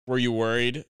yeah. Were you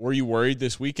worried? Were you worried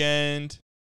this weekend?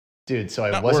 Dude, so I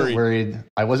Not wasn't worried. worried.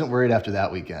 I wasn't worried after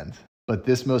that weekend. But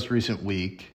this most recent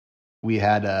week, we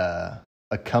had a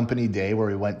company day where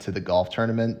we went to the golf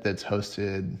tournament that's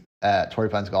hosted at Torrey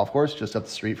Pines Golf Course, just up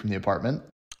the street from the apartment.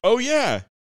 Oh yeah.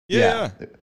 Yeah.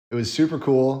 It was super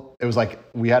cool. It was like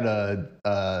we had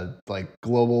a like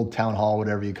global town hall,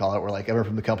 whatever you call it, where like everyone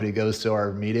from the company goes to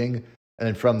our meeting, and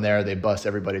then from there they bus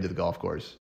everybody to the golf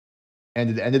course. And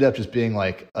it ended up just being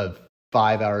like a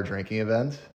 5-hour drinking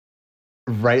event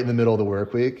right in the middle of the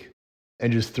work week,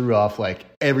 and just threw off like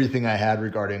everything I had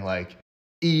regarding like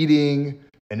eating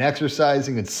and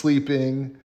exercising and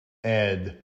sleeping.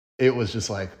 And it was just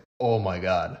like, oh my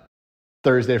God.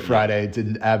 Thursday, Friday,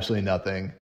 did absolutely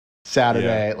nothing.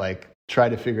 Saturday, like tried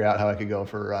to figure out how I could go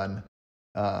for a run.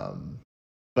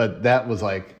 But that was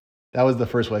the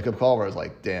first wake up call where I was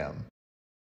like, damn,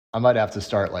 I might have to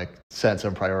start like setting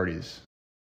some priorities.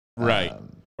 Right.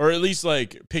 Or at least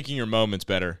like picking your moments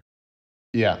better.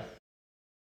 Yeah.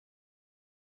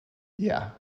 Yeah.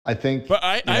 I think. But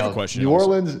I have a question. New also.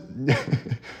 Orleans.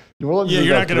 New Orleans. Yeah, is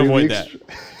you're about not going to 3 avoid weeks.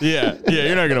 that. Yeah,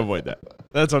 you're not going to avoid that.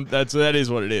 That is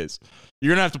what it is. You're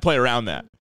going to have to play around that.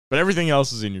 But everything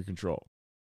else is in your control.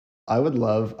 I would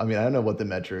love. I mean, I don't know what the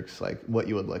metrics like what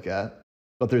you would look at,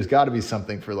 but there's got to be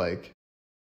something for like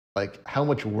how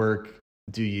much work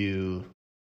do you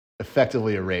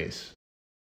effectively erase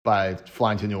by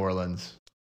flying to New Orleans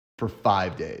for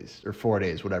 5 days or 4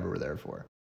 days, whatever we're there for.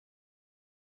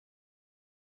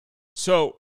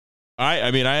 So,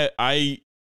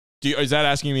 is that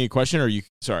asking me a question or are you,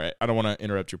 sorry, I don't want to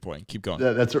interrupt your point. Keep going.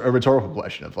 That's a rhetorical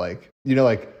question of like,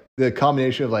 like the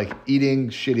combination of like eating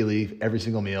shittily every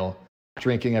single meal,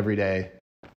 drinking every day,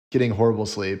 getting horrible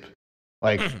sleep.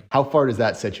 Like, how far does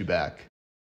that set you back?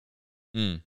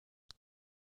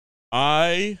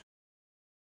 I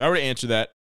would answer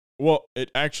that. Well,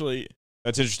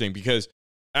 that's interesting because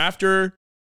after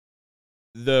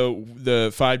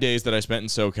the 5 days that I spent in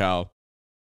SoCal,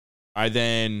 I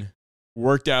then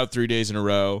worked out 3 days in a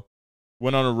row,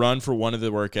 went on a run for one of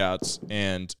the workouts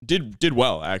and did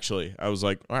well, actually. I was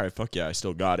like, all right, fuck yeah, I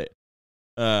still got it.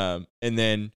 And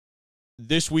then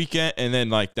this weekend, and then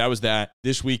like that was that.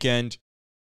 This weekend,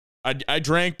 I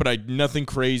drank, but nothing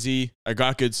crazy. I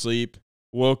got good sleep.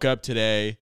 Woke up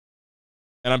today,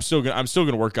 and I'm still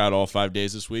gonna work out all 5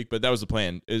 days this week. But that was the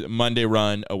plan: a Monday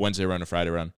run, a Wednesday run, a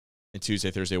Friday run, and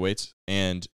Tuesday, Thursday weights.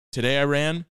 And today I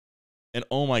ran, and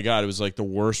oh my God, it was like the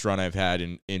worst run I've had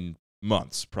in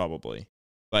months, probably.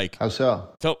 Like, How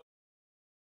so?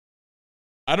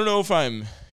 I don't know if I'm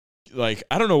like,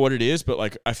 I don't know what it is, but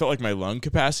like I felt like my lung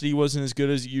capacity wasn't as good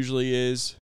as it usually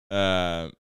is. I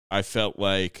felt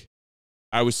like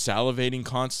I was salivating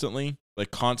constantly,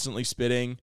 like constantly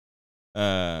spitting,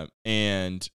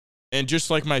 and just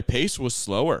like my pace was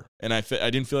slower, and I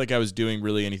didn't feel like I was doing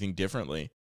really anything differently.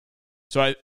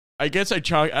 So I guess I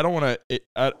don't want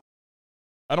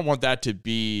that to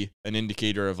be an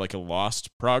indicator of like a lost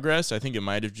progress. I think it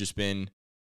might have just been,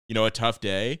 a tough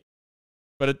day.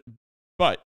 But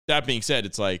that being said,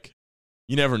 it's like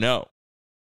you never know,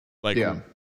 like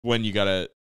when you gotta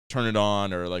turn it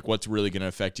on, or like what's really gonna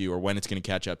affect you, or when it's gonna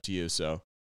catch up to you. So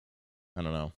I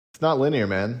don't know. It's not linear,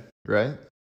 man. Right?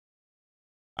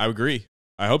 I agree.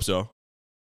 I hope so.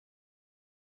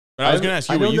 But I was gonna ask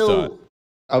you what you thought.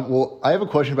 Well, I have a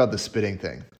question about the spitting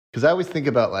thing because I always think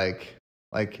about like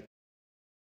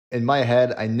in my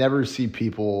head, I never see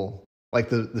people like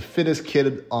the fittest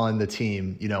kid on the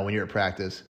team, you know, when you're at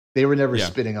practice, they were never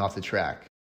spitting off the track.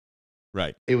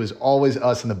 Right. It was always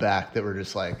us in the back that were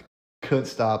just like, couldn't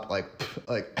stop. Like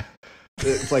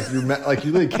it's like you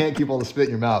literally can't keep all the spit in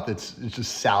your mouth. It's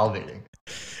just salivating.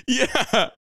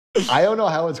 Yeah. I don't know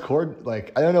how it's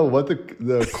like, I don't know what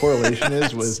the correlation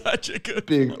is with such a good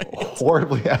being point.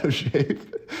 horribly out of shape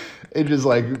and just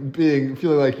like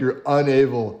feeling like you're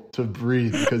unable to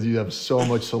breathe because you have so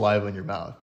much saliva in your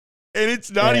mouth. And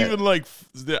it's not even like,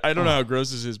 I don't know how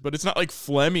gross this is, but it's not like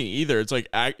phlegmy either. It's like,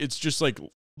 it's just like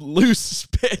loose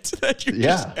spit that you're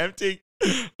just emptying.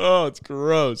 Oh, it's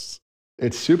gross.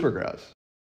 It's super gross.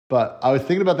 But I was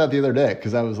thinking about that the other day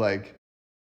because I was like,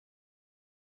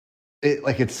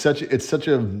 it's such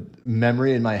a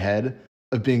memory in my head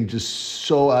of being just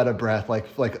so out of breath. Like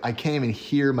I can't even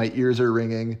hear, my ears are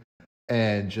ringing,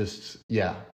 and just we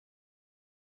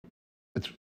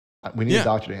need a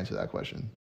doctor to answer that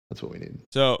question. That's what we need.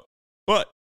 So, but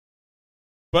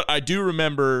I do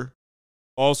remember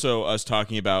also us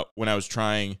talking about when I was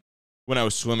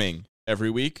swimming every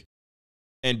week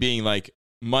and being like,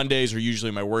 Mondays are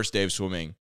usually my worst day of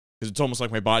swimming because it's almost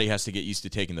like my body has to get used to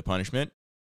taking the punishment.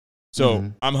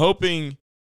 So I'm hoping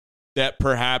that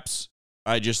perhaps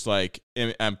I just like,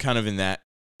 I'm kind of in that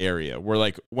area where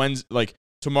like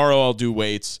tomorrow I'll do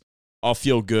weights, I'll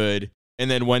feel good.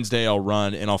 And then Wednesday I'll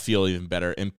run and I'll feel even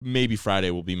better. And maybe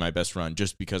Friday will be my best run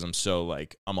just because I'm so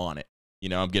like, I'm on it. You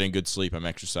know, I'm getting good sleep. I'm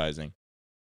exercising.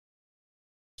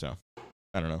 So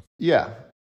I don't know. Yeah.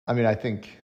 I mean, I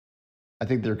think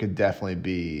there could definitely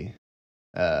be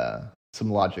some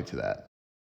logic to that.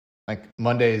 Like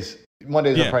Mondays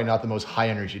are probably not the most high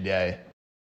energy day.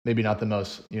 Maybe not the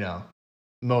most, you know,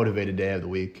 motivated day of the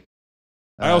week.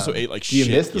 I also ate like shit.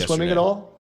 Do you miss the swimming at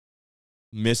all?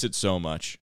 Miss it so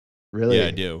much. Really? Yeah,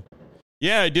 I do.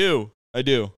 Yeah, I do.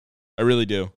 I really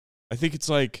do. I think it's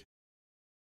like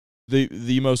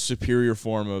the most superior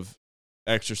form of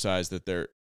exercise that there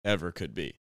ever could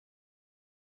be.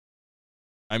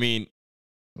 I mean,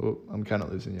 I'm kind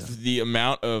of losing you. The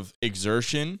amount of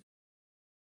exertion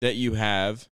that you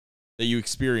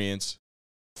experience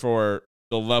for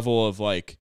the level of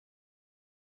like,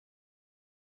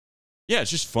 it's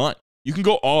just fun. You can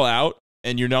go all out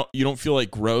and you don't feel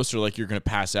like gross or like you're going to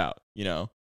pass out, you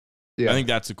know? Yeah. I think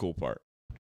that's the cool part.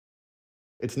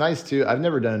 It's nice too. I've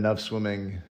never done enough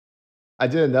swimming. I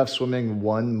did enough swimming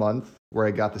 1 month where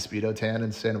I got the Speedo tan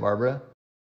in Santa Barbara.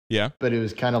 Yeah. But it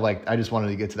was kind of like, I just wanted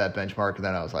to get to that benchmark. And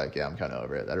then I was like, I'm kind of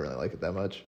over it. I don't really like it that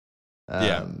much.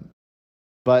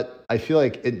 But I feel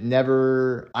like I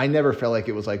never felt like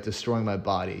it was like destroying my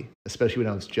body, especially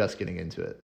when I was just getting into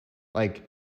it. Like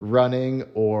running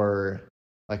or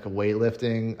like a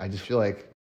weightlifting, I just feel like,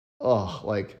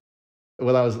 like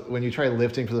when you try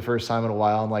lifting for the first time in a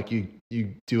while and like you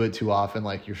do it too often,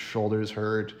 like your shoulders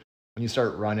hurt. When you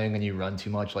start running and you run too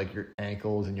much, like your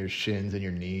ankles and your shins and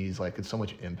your knees, like it's so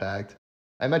much impact.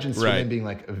 I imagine swimming being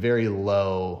like a very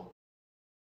low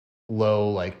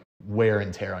like wear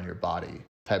and tear on your body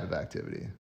type of activity.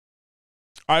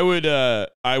 I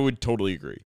would totally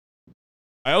agree.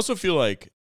 I also feel like,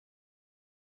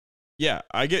 I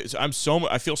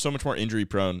feel so much more injury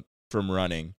prone from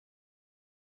running.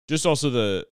 Just also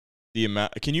the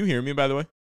amount. Can you hear me, by the way?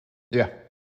 Yeah.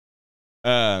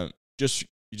 Just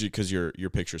because your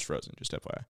picture's frozen, just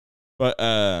FYI. But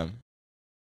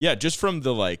just from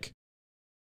the like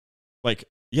I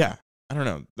don't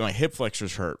know, my hip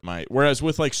flexors hurt. Whereas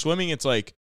with like swimming, it's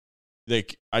like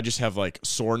I just have like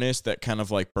soreness that kind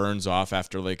of like burns off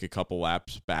after like a couple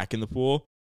laps back in the pool.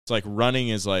 It's like running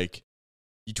is like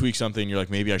you tweak something, you're like,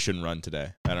 maybe I shouldn't run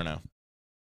today. I don't know.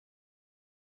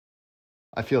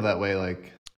 I feel that way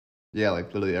like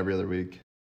literally every other week.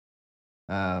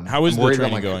 How is the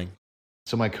training going?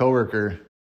 So my coworker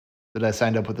that I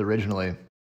signed up with originally,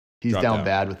 he's down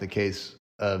bad with the case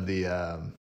of he's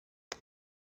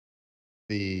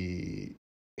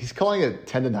calling it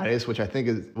tendonitis, which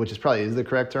is probably the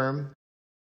correct term,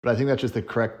 but I think that's just like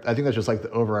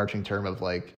the overarching term of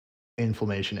like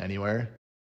inflammation anywhere.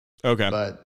 Okay.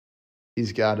 But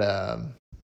he's got a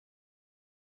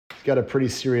pretty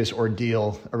serious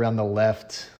ordeal around the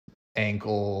left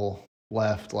ankle,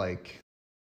 like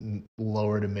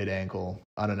lower to mid ankle.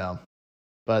 I don't know,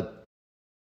 but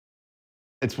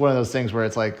it's one of those things where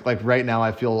it's like right now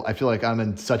I feel like I'm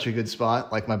in such a good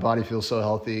spot. Like my body feels so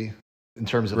healthy in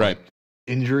terms of like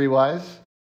injury wise.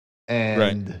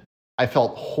 And I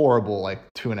felt horrible like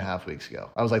 2.5 weeks ago.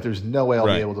 I was like, there's no way I'll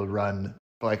be able to run.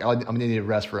 But like I'm going to need to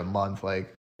rest for a month.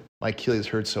 Like my Achilles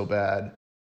hurt so bad.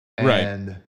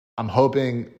 And I'm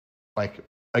hoping like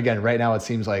again, right now it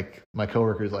seems like my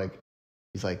coworker's like,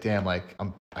 he's like, damn, like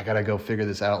I gotta go figure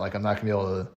this out. Like I'm not gonna be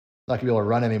able to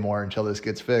run anymore until this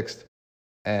gets fixed.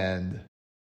 And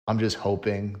I'm just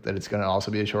hoping that it's gonna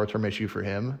also be a short term issue for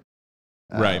him.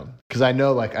 Right. Because I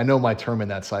know my term in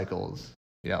that cycle is,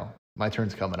 my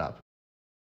turn's coming up.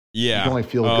 Yeah. You can only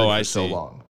feel good for so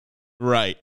long.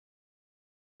 Right.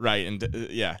 And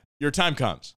your time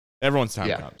comes. Everyone's time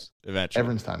comes eventually.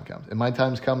 Everyone's time comes. And my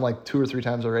time's come like 2 or 3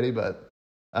 times already, but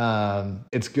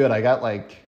it's good. I got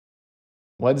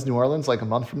when's New Orleans? Like a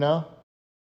month from now?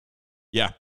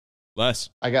 Yeah. Less.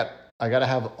 I got to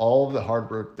have all of the hard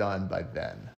work done by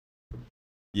then.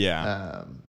 Yeah.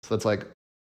 So that's like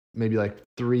maybe like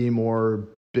 3 more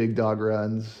big dog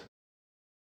runs.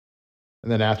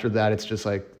 And then after that, it's just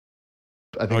like,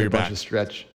 I think a bunch of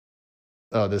stretch.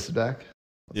 Oh, this is back?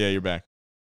 Yeah, you're back.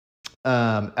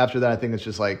 After that, I think it's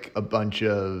just like a bunch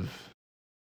of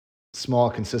small,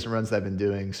 consistent runs that I've been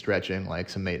doing, stretching, like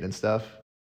some maintenance stuff.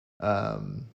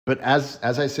 But as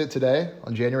I sit today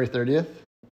on January 30th,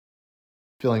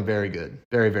 feeling very good.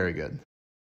 Very, very good.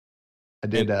 I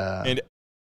did.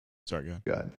 Sorry, go ahead.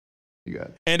 Go ahead. You got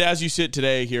it. And as you sit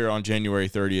today here on January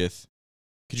 30th,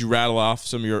 could you rattle off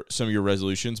some of your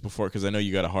resolutions before? Because I know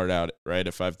you got a hard out right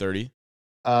at 5:30.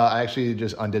 I actually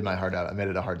just undid my hard out. I made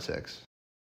it a hard 6.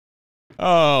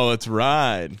 Oh, let's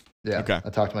ride. Yeah. Okay. I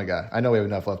talked to my guy. I know we have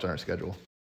enough left on our schedule.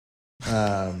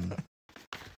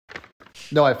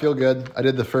 No, I feel good. I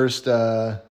did the first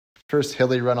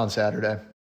hilly run on Saturday.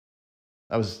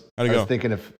 I was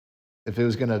thinking if it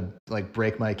was gonna like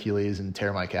break my Achilles and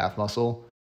tear my calf muscle,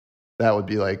 that would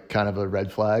be like kind of a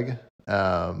red flag.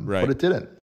 Right. But it didn't.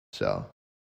 So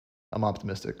I'm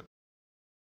optimistic.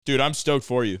 Dude, I'm stoked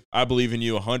for you. I believe in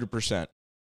you 100%.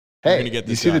 Hey, You're gonna get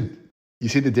this done. You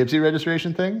see the Dipsy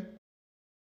registration thing?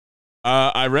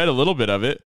 I read a little bit of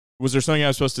it. Was there something I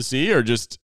was supposed to see, or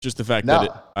just the fact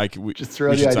that we just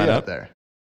throw the idea out there?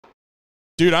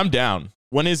 Dude, I'm down.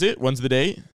 When is it? When's the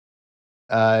date?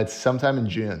 It's sometime in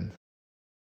June.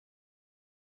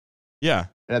 Yeah.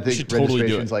 And I think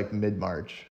registration's like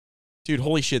mid-March. Dude,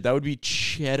 holy shit, that would be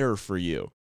cheddar for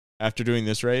you after doing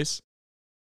this race.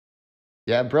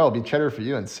 Yeah, bro, it'll be cheddar for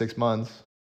you in 6 months.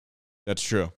 That's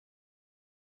true.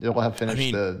 You'll have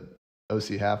finished the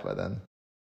OC half by then.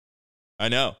 I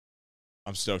know.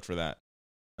 I'm stoked for that.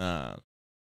 Have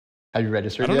you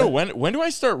registered yet? I don't know. When do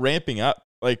I start ramping up?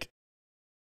 Like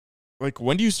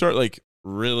when do you start like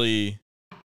really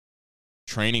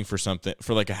training for something,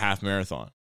 for like a half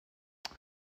marathon?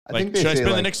 I think should I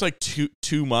spend the next like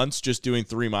two months just doing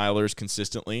 3-milers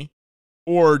consistently?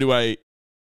 Or do I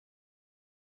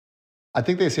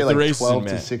think they say like 12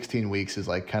 to 16 weeks is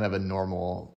like kind of a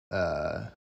normal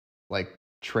like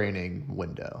training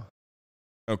window.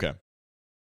 Okay.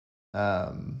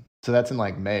 So that's in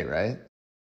like May, right?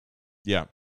 Yeah.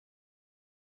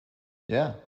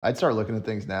 Yeah. I'd start looking at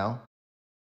things now.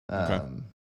 Okay.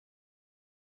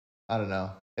 I don't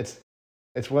know. It's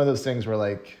one of those things where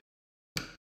like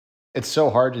it's so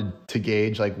hard to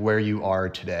gauge like where you are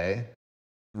today.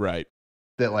 Right.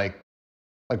 That like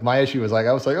my issue was like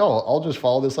I was like, oh, I'll just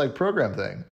follow this like program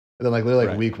thing. And then like literally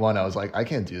like week 1, I was like, I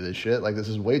can't do this shit. Like this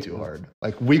is way too hard.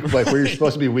 Like where you're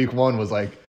supposed to be week 1 was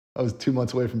like I was 2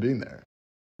 months away from being there.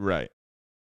 Right.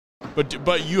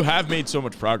 But you have made so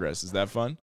much progress. Is that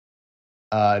fun?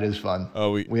 It is fun.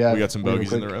 Oh, we got some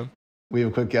bogeys in the room. We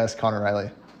have a quick guest, Connor Riley.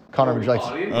 Connor, would you like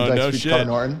to no speak shit. to Connor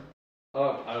Norton?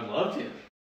 I would love to.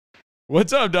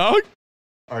 What's up, dog?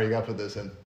 All right, you got to put this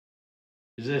in.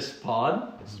 Is this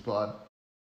pod? This is pod.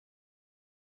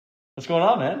 What's going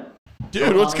on, man?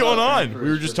 Dude, what's going on? We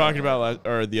were just talking about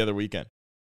the other weekend.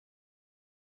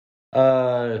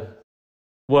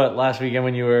 What, last weekend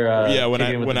when you were when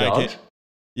I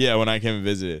came and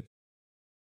visited.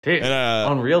 Dude, and,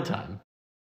 on real time.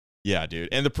 Yeah, dude.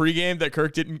 And the pregame that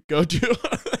Kirk didn't go to.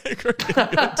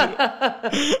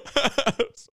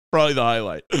 Probably the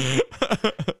highlight.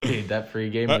 Dude, that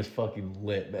pregame was fucking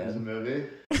lit, man. It was a movie.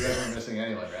 You guys weren't missing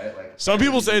anyone, right? Like some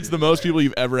people say it's the most people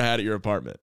you've ever had at your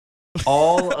apartment.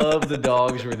 All of the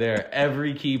dogs were there.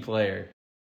 Every key player.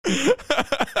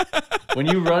 When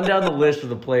you run down the list of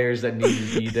the players that need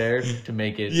to be there to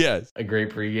make it a great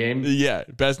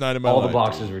pregame, best night of my life. All the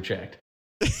boxes were checked.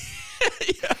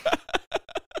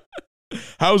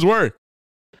 How's work?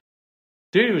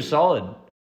 Dude, it was solid.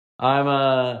 I'm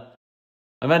at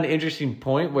an interesting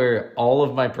point where all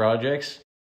of my projects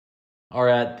are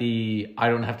at the I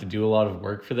don't have to do a lot of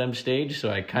work for them stage, so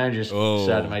I kind of just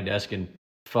sat at my desk and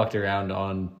fucked around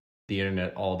on the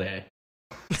internet all day.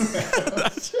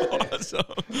 That's awesome.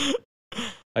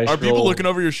 Are people looking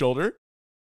over your shoulder?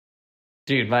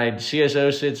 Dude, my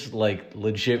CSO sits like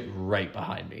legit right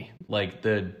behind me, like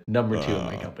the number 2 of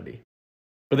my company.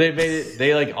 But they made it.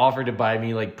 They like offered to buy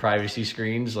me like privacy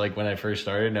screens, like when I first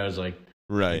started, and I was like,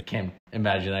 I Right. can't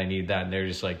imagine I need that. And they're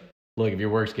just like, look, if your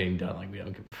work's getting done, like we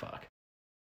don't give a fuck.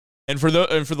 And for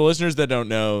the listeners that don't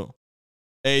know,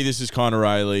 A, this is Connor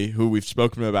Riley, who we've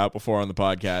spoken about before on the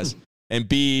podcast, and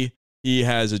B, he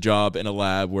has a job in a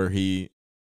lab where he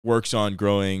works on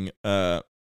growing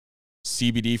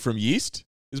CBD from yeast,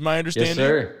 is my understanding. Yes,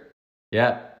 sir.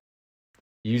 Yeah.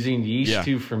 Using yeast Yeah.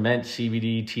 to ferment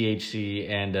CBD, THC,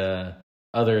 and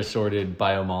other assorted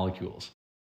biomolecules,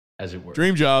 as it were.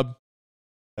 Dream job.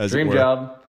 As it Dream were.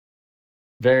 job.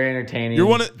 Very entertaining. You're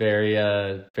one of- very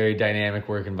very dynamic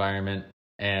work environment,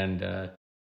 and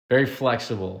very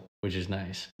flexible, which is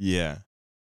nice. Yeah.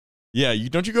 Yeah.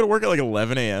 Don't you go to work at like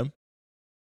 11 a.m.?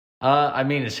 I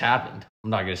mean, it's happened. I'm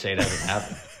not gonna say it hasn't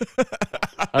happened.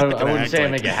 I wouldn't say I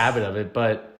make a habit of it,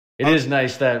 but it is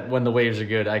nice that when the waves are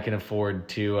good, I can afford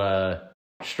to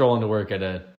stroll into work at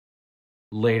a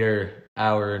later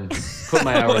hour and put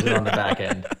my hours in on the back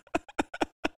end.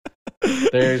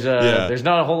 There's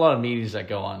not a whole lot of meetings that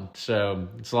go on, so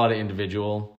it's a lot of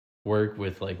individual work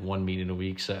with like one meeting a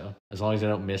week. So as long as I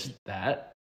don't miss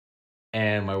that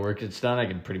and my work gets done, I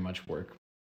can pretty much work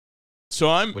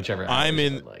So whichever hours I'm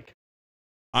in I'd like.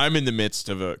 I'm in the midst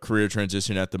of a career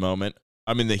transition at the moment.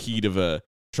 I'm in the heat of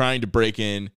trying to break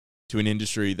in to an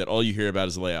industry that all you hear about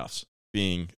is layoffs,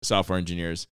 being software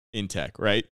engineers in tech,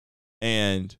 right?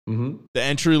 And Mm-hmm. the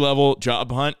entry level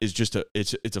job hunt is just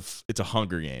it's a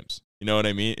Hunger Games. You know what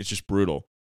I mean? It's just brutal.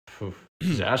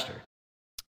 Disaster.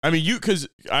 I mean, because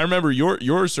I remember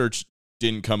your search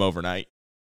didn't come overnight.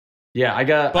 Yeah, I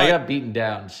got beaten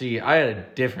down. See, I had a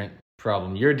different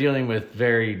problem. You're dealing with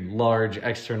very large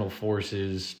external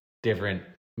forces, different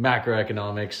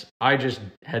macroeconomics. I just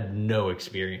had no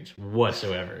experience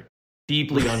whatsoever.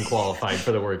 Deeply unqualified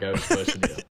for the work I was supposed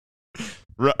to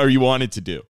do. Or you wanted to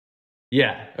do.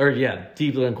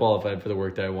 Deeply unqualified for the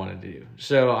work that I wanted to do.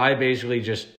 So I basically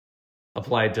just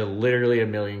applied to literally a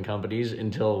million companies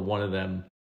until one of them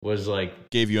was like,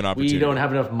 Gave you an opportunity. we don't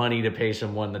have enough money to pay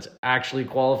someone that's actually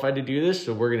qualified to do this,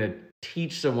 so we're going to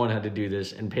teach someone how to do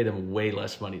this and pay them way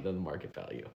less money than the market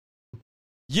value.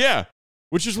 Yeah,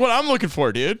 which is what I'm looking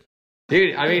for, dude.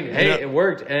 Dude, I mean, hey, it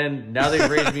worked, and now they've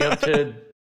raised me up to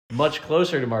much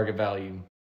closer to market value.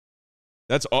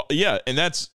 That's all. Yeah, and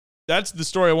that's the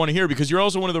story I want to hear, because you're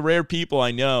also one of the rare people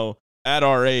I know at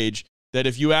our age that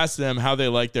if you ask them how they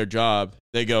like their job,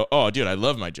 they go, "Oh, dude, I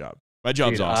love my job. My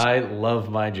job's Dude, awesome." I love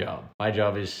my job. My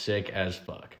job is sick as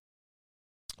fuck.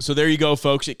 So there you go,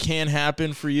 folks. It can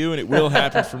happen for you, and it will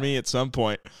happen for me at some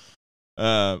point.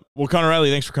 Well, Connor Riley,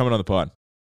 thanks for coming on the pod.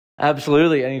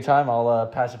 Absolutely. Anytime, I'll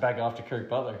pass it back off to Kirk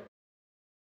Butler.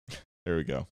 There we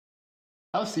go.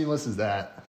 How seamless is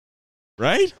that?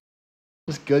 Right?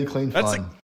 Just good, clean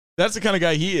fun. That's the kind of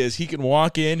guy he is. He can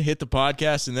walk in, hit the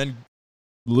podcast, and then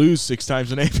lose 6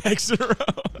 times in Apex in a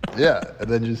row. Yeah, and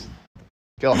then just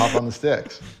go hop on the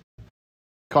sticks.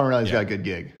 Connor Riley's Yeah. got a good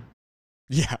gig.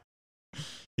 Yeah,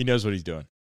 he knows what he's doing.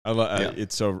 Yeah.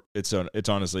 It's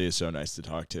honestly is so nice to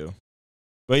talk to.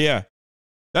 But yeah,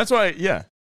 that's why. Yeah,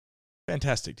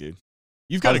 fantastic, dude.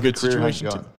 You've got How's a good the career hunt situation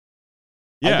too. going?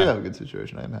 I do Yeah, have a good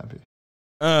situation. I am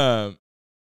happy.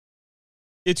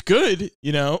 it's good.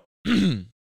 You know,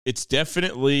 it's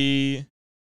definitely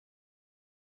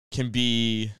can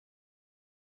be.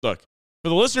 Look, for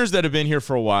the listeners that have been here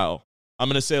for a while, I'm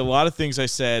going to say a lot of things I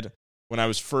said when I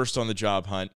was first on the job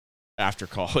hunt after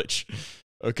college.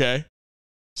 Okay?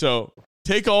 So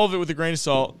take all of it with a grain of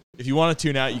salt. If you want to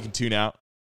tune out, you can tune out.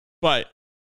 But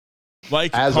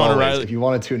like As Connor always, Riley, if you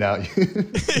want to tune out,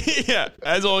 yeah,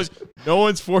 as always, no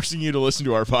one's forcing you to listen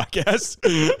to our podcast.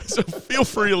 So feel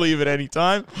free to leave at any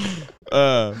time.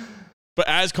 But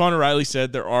as Connor Riley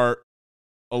said, there are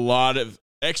a lot of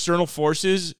external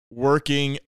forces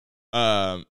working,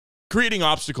 creating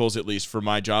obstacles, at least for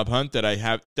my job hunt, that I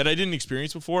didn't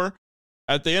experience before.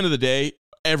 At the end of the day,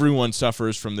 everyone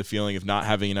suffers from the feeling of not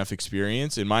having enough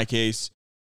experience. In my case,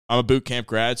 I'm a boot camp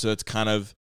grad, so that's kind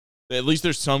of, at least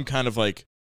there's some kind of like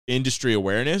industry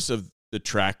awareness of the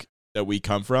track that we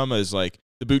come from, as like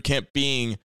the boot camp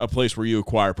being a place where you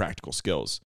acquire practical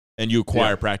skills and you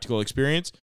acquire practical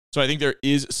experience. So I think there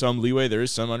is some leeway, there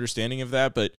is some understanding of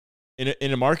that. But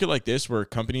in a market like this, where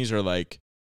companies are like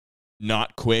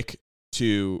not quick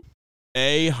to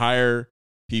A, hire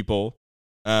people,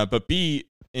 but B,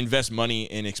 invest money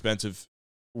in expensive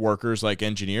workers like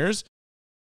engineers,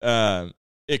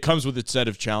 it comes with its set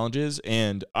of challenges,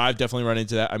 and I've definitely run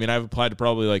into that. I mean, I've applied to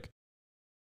probably like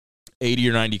 80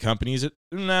 or 90 companies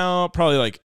now, probably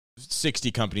like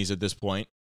 60 companies at this point,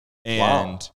 and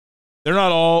Wow. they're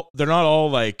not all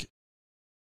like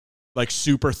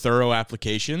super thorough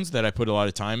applications that I put a lot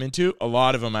of time into. A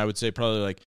lot of them, I would say probably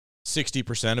like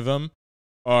 60% of them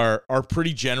are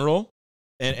pretty general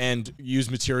and use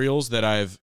materials that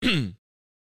I've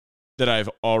that I've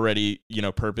already,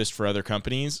 purposed for other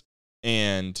companies.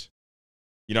 And,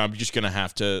 I'm just going to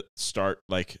have to start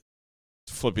like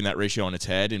flipping that ratio on its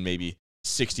head, and maybe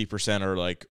 60% are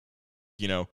like,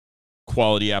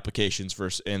 quality applications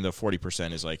and the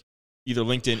 40% is like either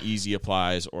LinkedIn easy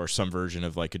applies or some version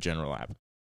of like a general app.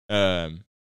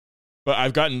 But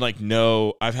I've gotten like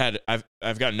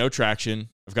I've gotten no traction.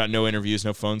 I've got no interviews,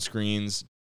 no phone screens.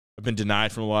 I've been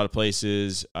denied from a lot of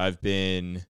places. I've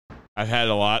had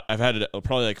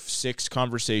probably like 6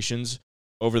 conversations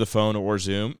over the phone or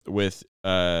Zoom with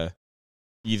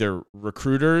either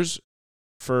recruiters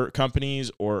for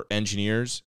companies or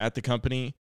engineers at the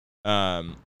company.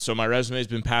 So my resume has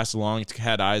been passed along. It's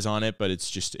had eyes on it, but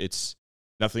it's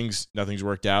nothing's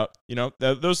worked out.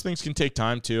 Those things can take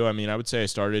time too. I mean, I would say I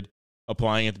started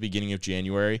applying at the beginning of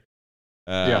January,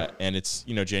 and it's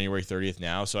January 30th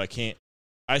now. So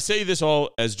I say this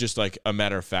all as just like a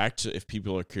matter of fact. If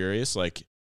people are curious, like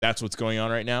that's what's going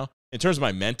on right now. In terms of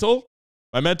my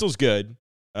mental's good.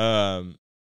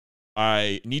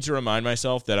 I need to remind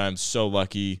myself that I'm so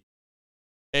lucky,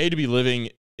 to be living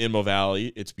in Mo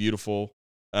Valley. It's beautiful.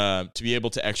 To be able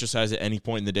to exercise at any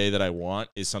point in the day that I want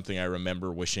is something I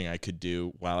remember wishing I could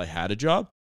do while I had a job.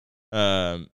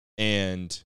 And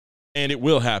it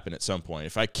will happen at some point.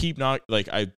 If I keep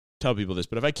I tell people this,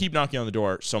 but if I keep knocking on the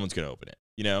door, someone's going to open it,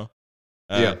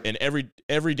 And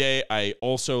every day I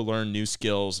also learn new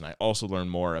skills, and I also learn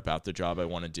more about the job I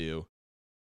want to do.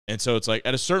 And so it's like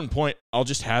at a certain point, I'll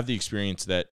just have the experience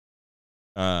that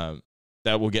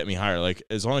will get me higher. Like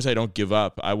as long as I don't give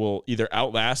up, I will either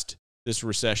outlast this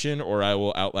recession or I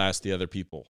will outlast the other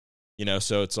people.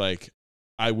 So it's like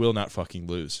I will not fucking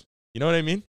lose. You know what I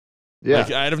mean? Yeah.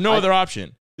 Like, I have no other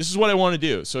option. This is what I want to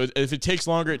do. So if it takes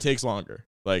longer, it takes longer.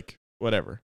 Like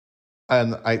whatever.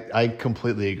 And I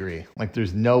completely agree. Like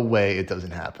there's no way it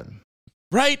doesn't happen.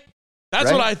 Right? That's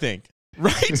Right? what I think.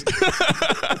 Right?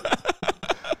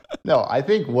 No, I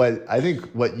think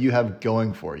what you have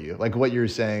going for you, like what you're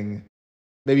saying,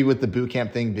 maybe with the boot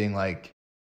camp thing being like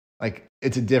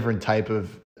it's a different type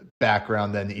of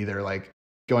background than either like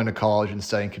going to college and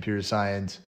studying computer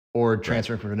science or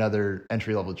transferring from another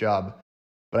entry level job.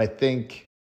 But I think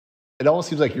it almost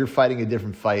seems like you're fighting a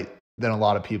different fight than a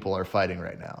lot of people are fighting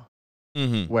right now.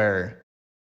 Mm-hmm. Where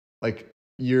like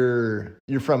you're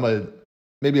from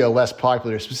maybe a less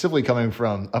popular, specifically coming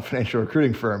from a financial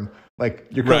recruiting firm, like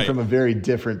you're coming from a very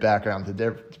different background, a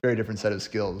very different set of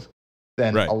skills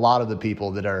than a lot of the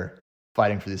people that are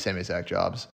fighting for the same exact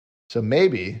jobs. So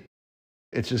maybe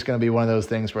it's just going to be one of those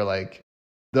things where like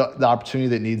the opportunity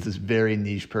that needs this very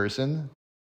niche person,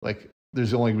 like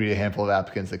there's only going to be a handful of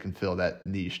applicants that can fill that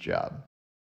niche job.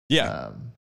 Yeah.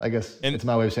 I guess it's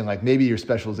my way of saying like maybe your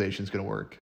specialization is going to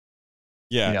work.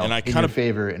 Yeah. And I in your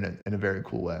favor in a very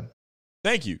cool way.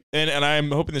 Thank you. And I'm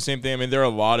hoping the same thing. I mean, there are a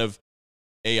lot of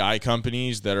AI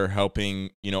companies that are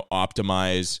helping,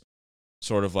 optimize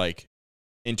sort of like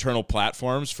internal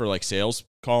platforms for like sales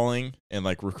calling and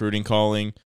like recruiting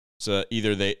calling. So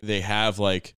either they have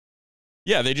like,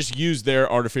 they just use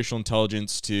their artificial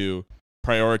intelligence to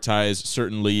prioritize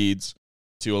certain leads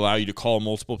to allow you to call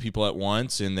multiple people at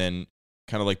once and then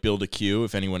kind of like build a queue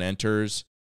if anyone enters,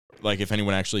 like if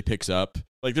anyone actually picks up.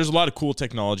 Like there's a lot of cool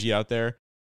technology out there.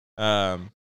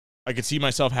 I could see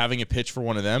myself having a pitch for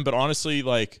one of them, but honestly,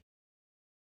 like,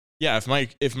 if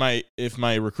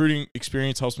my recruiting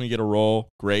experience helps me get a role,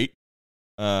 great.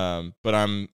 But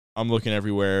I'm looking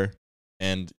everywhere,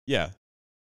 and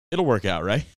it'll work out,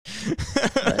 right?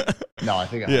 Right. No, I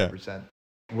think 100%.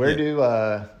 Where do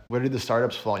the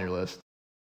startups fall on your list?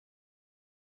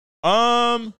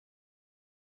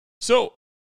 So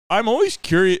I'm always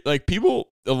curious. Like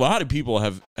a lot of people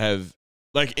have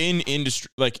like in industry,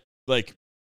 like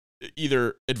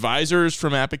either advisors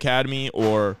from App Academy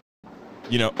or,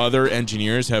 other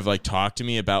engineers have like talked to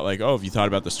me about like, oh, have you thought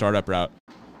about the startup route?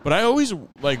 But I always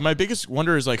like my biggest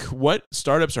wonder is like what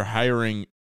startups are hiring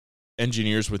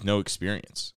engineers with no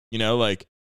experience, like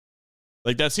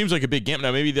that seems like a big gamble.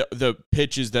 Now maybe the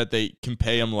pitch is that they can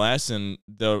pay them less and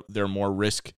they're more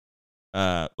risk,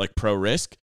 like pro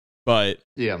risk, but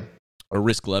or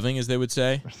risk loving as they would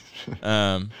say.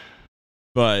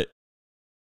 But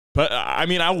I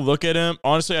mean, I'll look at them.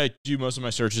 Honestly, I do most of my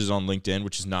searches on LinkedIn,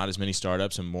 which is not as many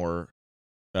startups and more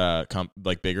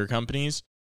like bigger companies.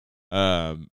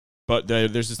 But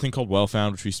there's this thing called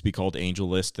WellFound, which used to be called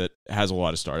AngelList, that has a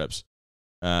lot of startups.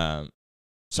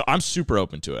 So I'm super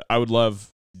open to it. I would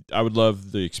love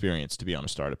the experience to be on a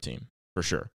startup team for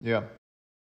sure. Yeah.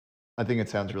 I think it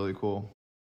sounds really cool.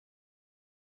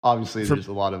 Obviously, there's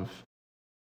a lot of,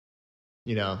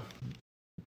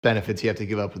 benefits you have to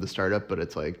give up with a startup, but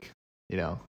it's like,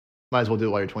 might as well do it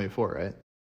while you're 24, right?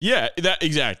 Yeah, that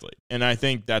exactly. And I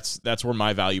think that's where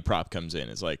my value prop comes in.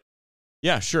 Is like,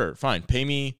 yeah, sure, fine. Pay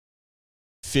me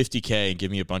 $50K and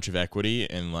give me a bunch of equity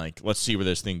and like, let's see where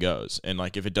this thing goes. And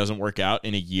like, if it doesn't work out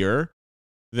in a year,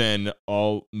 then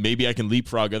maybe I can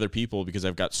leapfrog other people because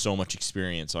I've got so much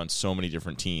experience on so many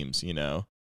different teams,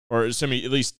 or so many,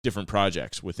 at least different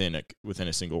projects within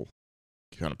a single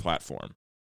kind of platform.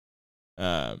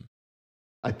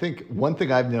 I think one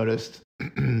thing I've noticed,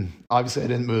 obviously I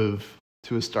didn't move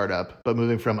to a startup, but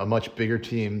moving from a much bigger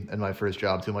team in my first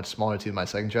job to a much smaller team in my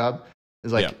second job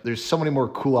is like, there's so many more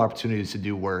cool opportunities to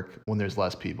do work when there's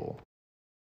less people.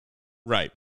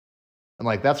 Right. And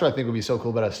like, that's what I think would be so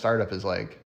cool about a startup is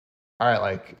like, all right,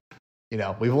 like,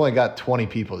 we've only got 20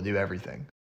 people to do everything.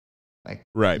 Like,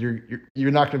 right.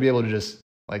 You're not going to be able to just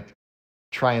like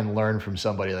try and learn from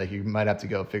somebody. Like you might have to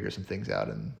go figure some things out.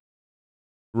 And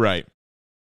right.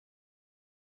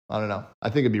 I don't know. I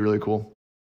think it'd be really cool.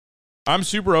 I'm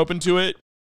super open to it.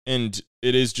 And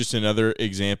it is just another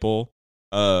example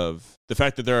of the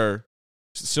fact that there are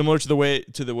similar to the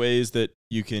ways that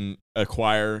you can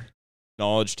acquire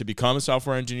knowledge to become a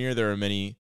software engineer. There are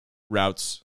many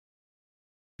routes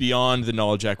beyond the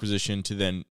knowledge acquisition to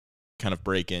then kind of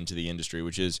break into the industry,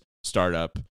 which is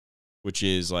startup, which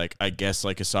is like, I guess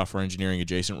like a software engineering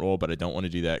adjacent role, but I don't want to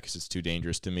do that because it's too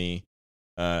dangerous to me.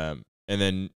 Well,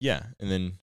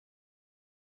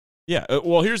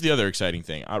 here's the other exciting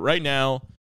thing. Right now,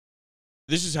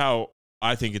 this is how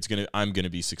I think I'm going to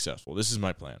be successful. This is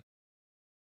my plan.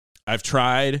 I've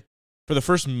tried for the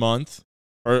first like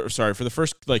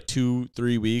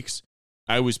 2-3 weeks,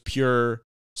 I was pure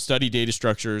study data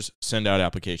structures, send out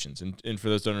applications. And for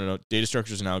those who don't know, data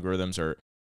structures and algorithms are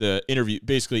the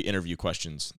interview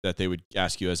questions that they would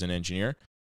ask you as an engineer.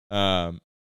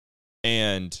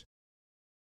 And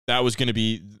that was going to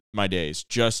be my days,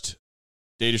 just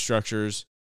data structures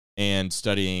and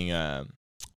studying and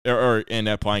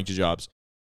applying to jobs.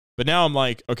 But now I'm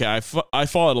like, okay, I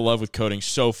fall out of love with coding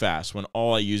so fast when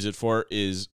all I use it for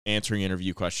is answering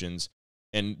interview questions,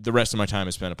 and the rest of my time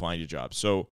is spent applying to jobs.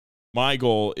 So my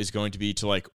goal is going to be to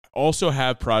like also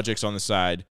have projects on the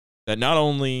side that not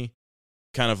only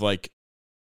kind of like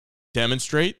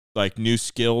demonstrate like new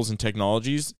skills and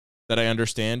technologies that I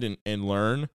understand and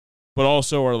learn, but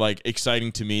also are like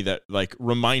exciting to me, that like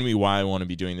remind me why I want to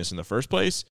be doing this in the first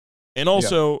place. And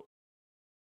also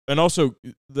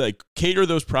like cater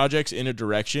those projects in a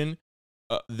direction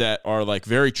that are like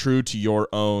very true to your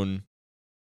own,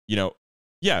 to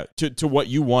what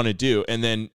you want to do. And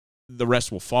then the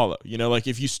rest will follow, like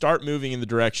if you start moving in the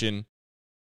direction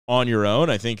on your own,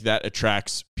 I think that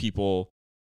attracts people,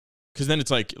 because then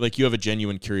it's like you have a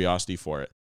genuine curiosity for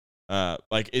it.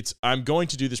 I'm going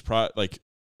to do this like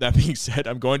that being said,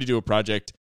 I'm going to do a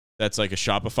project that's like a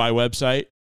Shopify website,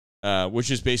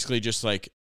 which is basically just like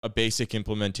a basic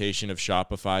implementation of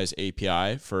Shopify's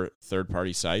API for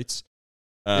third-party sites.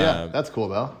 Yeah, that's cool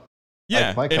though.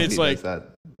 Yeah, my company and it's like does that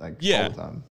all the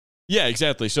time. Yeah,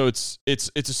 exactly. So it's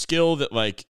a skill that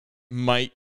like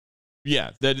might,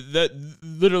 that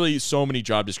literally so many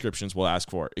job descriptions will ask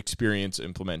for experience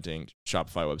implementing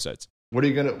Shopify websites. What are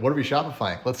we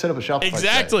Shopifying? Let's set up a Shopify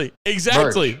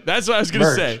Exactly. Merch. That's what I was going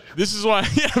to say. This is why,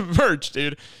 merch,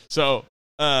 dude. So,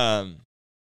 I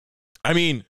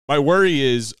mean, my worry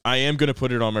is I am going to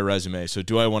put it on my resume. So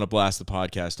do I want to blast the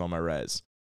podcast on my res?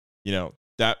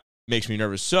 That makes me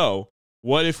nervous. So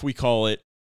what if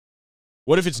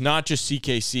it's not just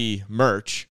CKC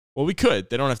merch? Well, we could.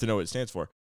 They don't have to know what it stands for.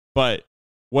 But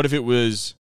what if it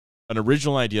was an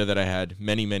original idea that I had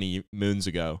many, many moons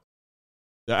ago?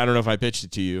 I don't know if I pitched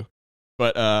it to you,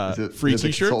 but free is it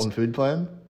T-shirts. Consultant food plan?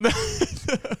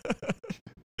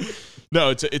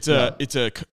 No, it's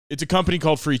a company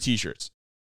called Free T-shirts.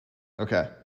 Okay.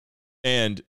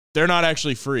 And they're not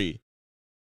actually free,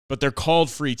 but they're called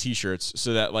Free T-shirts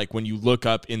so that like when you look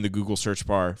up in the Google search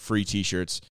bar Free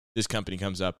T-shirts, this company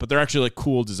comes up. But they're actually like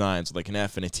cool designs, like an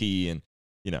F and a T, and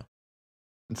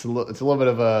it's a little bit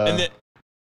of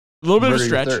a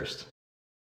stretch. Thirst.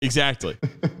 Exactly.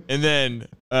 And then,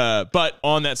 but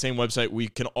on that same website, we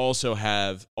can also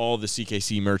have all the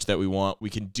CKC merch that we want. We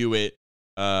can do it,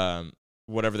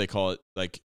 whatever they call it,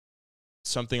 like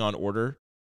something on order,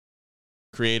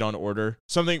 create on order,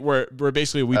 something where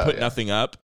basically we put nothing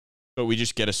up, but we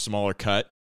just get a smaller cut,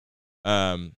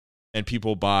 and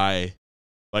people buy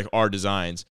like our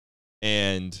designs,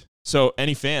 and So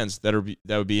any fans that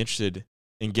would be interested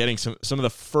in getting some of the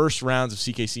first rounds of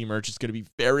CKC merch, it's going to be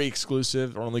very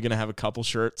exclusive. We're only going to have a couple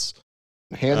shirts.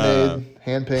 Handmade,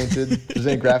 hand painted. If there's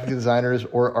any graphic designers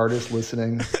or artists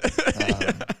listening,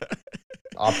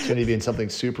 opportunity being something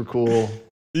super cool.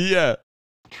 Yeah.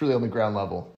 Truly on the ground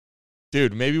level.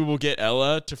 Dude, maybe we'll get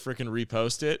Ella to freaking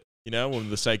repost it, when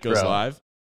the site goes live.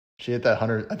 She hit that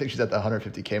 100. I think she's at the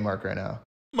 150K mark right now.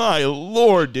 My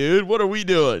Lord, dude. What are we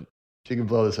doing? She can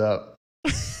blow this up.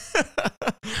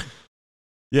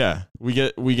 Yeah. We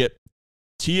get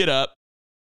Tee It Up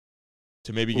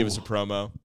to maybe give us a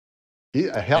promo.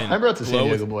 I'm out to San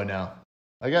Diego boy now.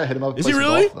 I got to hit him up. Is he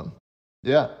really?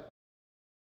 Yeah.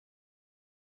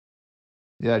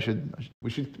 Yeah, we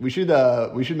should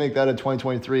make that a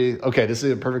 2023. Okay, this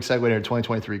is a perfect segue into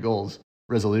 2023 goals,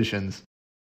 resolutions.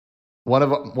 One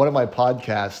of my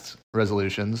podcast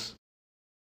resolutions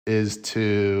is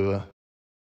to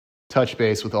touch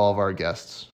base with all of our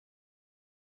guests.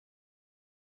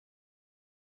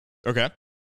 Okay.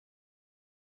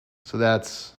 So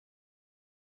that's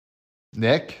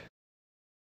Nick,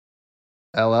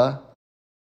 Ella,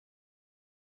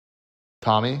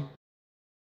 Tommy.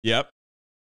 Yep.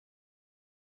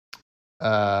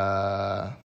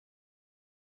 Oh,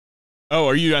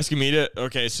 are you asking me to?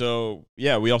 Okay, so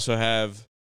yeah, we also have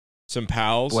some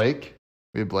pals. Blake.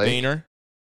 We have Blake. Boehner.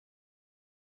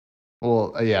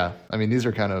 Well, yeah. I mean, these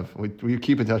are kind of we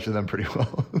keep in touch with them pretty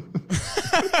well.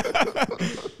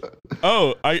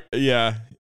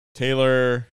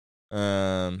 Taylor.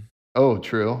 Oh,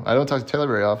 true. I don't talk to Taylor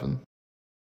very often.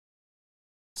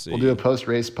 We'll do a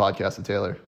post-race podcast with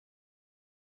Taylor.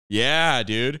 Yeah,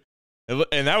 dude.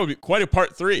 And that would be quite a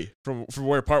part 3 from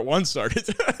where part 1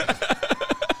 started.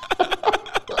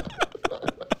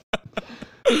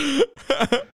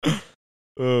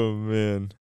 Oh,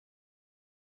 man.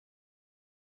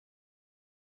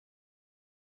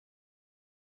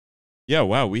 Yeah,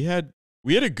 wow. We had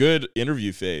a good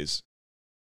interview phase.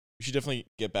 We should definitely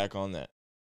get back on that.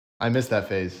 I missed that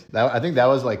phase. I think that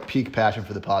was like peak passion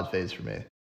for the pod phase for me.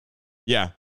 Yeah,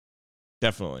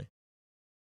 definitely.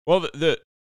 Well, the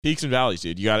peaks and valleys,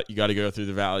 dude. You got to go through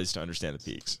the valleys to understand the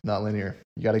peaks. Not linear.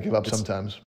 You got to give up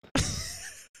sometimes.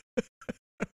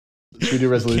 Should we do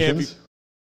resolutions?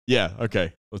 Yeah.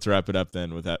 Okay. Let's wrap it up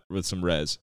then with some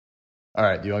res. All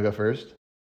right. Do you want to go first,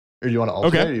 or do you want to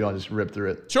alternate, or do you want to just rip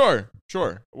through it? Sure.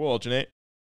 We'll alternate.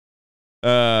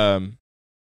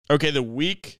 Okay. The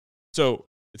week. So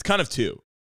it's kind of 2.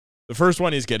 The first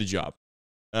one is get a job.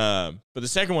 But the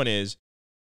second one is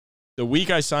the week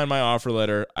I sign my offer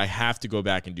letter, I have to go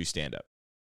back and do stand up.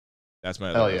 That's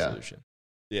my other resolution.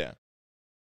 Yeah.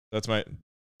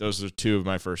 Those are 2 of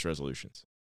my first resolutions.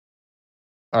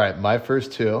 All right. My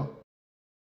first 2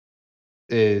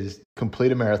 is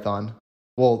complete a marathon.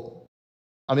 Well,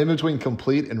 I'm in between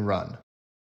complete and run.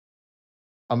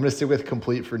 I'm going to stick with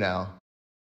complete for now.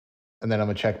 And then I'm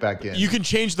going to check back in. You can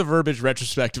change the verbiage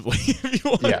retrospectively if you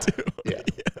want to. Yeah.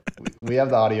 We have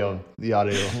the audio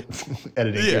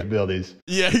editing capabilities.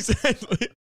 Yeah, exactly.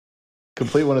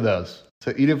 Complete one of those.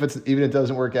 So even if it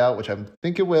doesn't work out, which I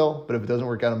think it will, but if it doesn't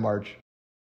work out in March,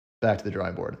 back to the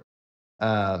drawing board.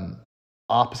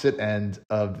 Opposite end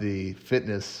of the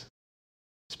fitness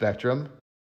spectrum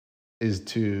is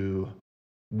to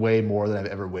weigh more than I've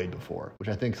ever weighed before, which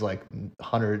I think is like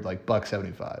 100, like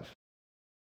 $175.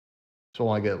 So I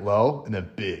want to get low and then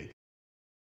big.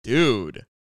 Dude,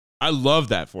 I love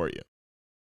that for you.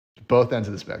 Both ends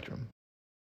of the spectrum.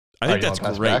 I think that's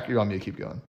great. Back, or you want me to keep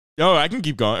going? No, I can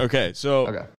keep going. Okay,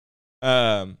 so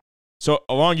so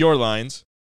along your lines,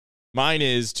 mine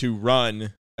is to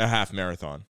run a half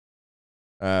marathon,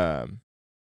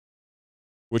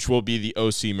 which will be the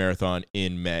OC marathon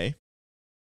in May,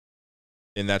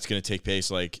 and that's going to take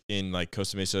place like in like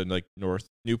Costa Mesa, like North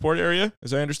Newport area,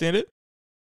 as I understand it.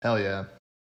 Hell yeah.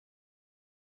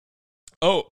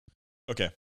 Oh, okay.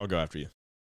 I'll go after you.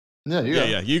 No, you go.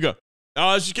 Yeah, you go.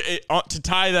 I was just to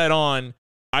tie that on.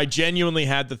 I genuinely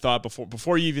had the thought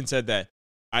before you even said that.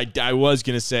 I was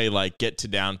gonna say like get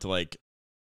down to like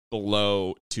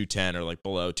below 210 or like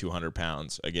below 200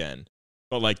 pounds again,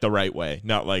 but like the right way,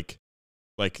 not like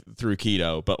through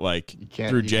keto, but like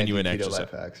through genuine exercise. Life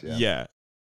hacks, yeah.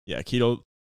 Keto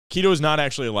is not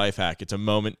actually a life hack. It's a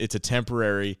moment. It's a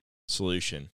temporary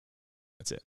solution.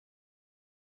 That's it.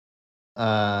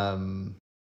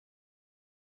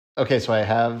 Okay, so I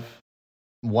have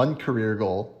one career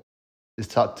goal is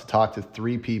to talk to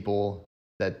 3 people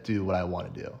that do what I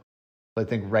want to do. But I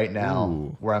think right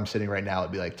now, where I'm sitting right now,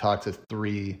 it'd be like talk to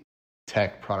 3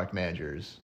 tech product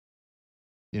managers.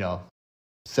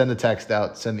 Send the text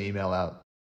out, send the email out,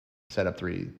 set up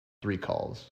three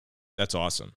calls. That's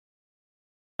awesome.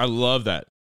 I love that.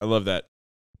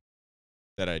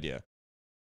 That idea.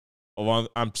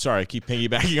 I'm sorry, I keep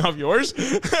piggybacking off yours.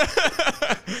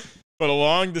 But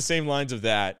along the same lines of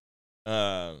that,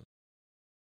 I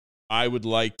would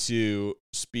like to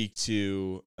speak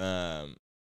to he'll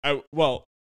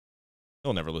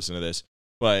never listen to this,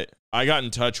 but I got in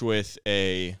touch with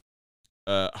a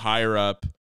higher up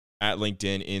at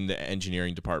LinkedIn in the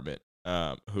engineering department,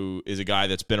 who is a guy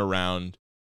that's been around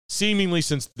seemingly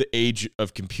since the age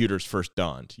of computers first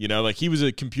dawned. You know, like he was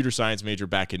a computer science major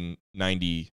back in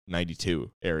 92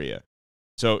 area.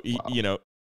 So, he, you know,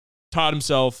 taught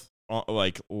himself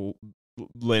like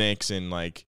Linux and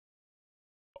like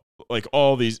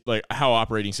all these, like how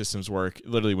operating systems work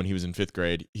literally when he was in 5th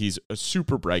grade. He's a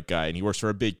super bright guy and he works for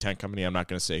a big tech company. I'm not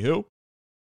going to say who.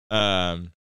 My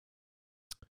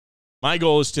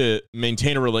goal is to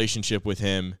maintain a relationship with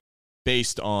him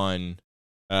based on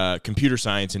computer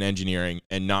science and engineering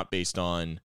and not based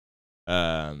on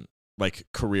like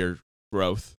career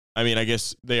growth. I mean, I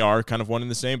guess they are kind of one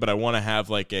and the same, but I want to have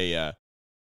like a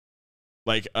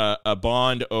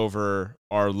bond over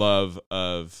our love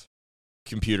of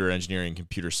computer engineering,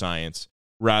 computer science,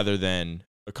 rather than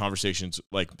a conversations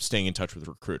like staying in touch with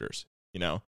recruiters, you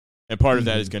know? And part of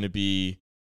that is going to be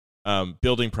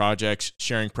building projects,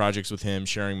 sharing projects with him,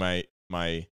 sharing my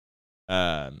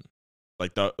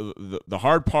like the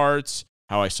hard parts,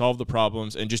 how I solve the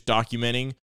problems, and just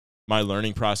documenting my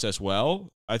learning process well,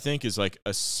 I think is like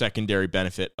a secondary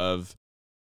benefit of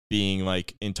being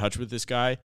like in touch with this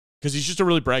guy, because he's just a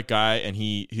really bright guy, and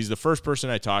he's the first person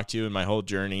I talked to in my whole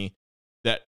journey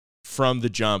that from the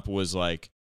jump was like,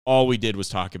 all we did was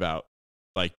talk about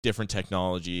like different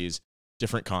technologies,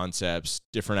 different concepts,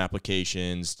 different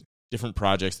applications, different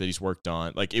projects that he's worked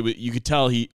on. Like you could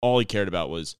tell all he cared about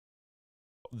was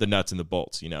the nuts and the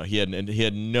bolts. You know, he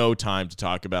had no time to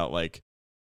talk about like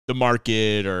the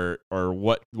market or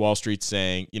what Wall Street's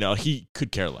saying. You know, he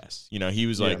could care less. You know, he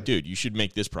was like, dude, you should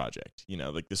make this project. You know,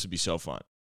 like this would be so fun.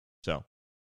 So.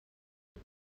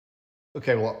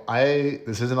 Okay, well,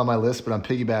 this isn't on my list, but I'm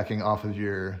piggybacking off of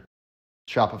your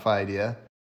Shopify idea.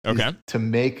 Okay. To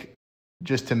make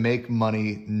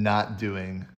money not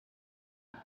doing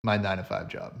my 9-to-5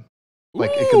 job.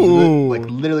 Like it could like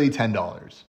literally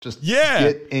 $10. Just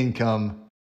get income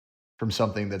from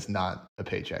something that's not a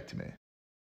paycheck to me.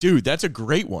 Dude, that's a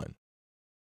great one.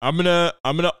 I'm gonna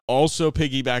also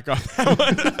piggyback off that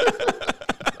one.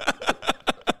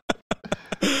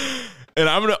 And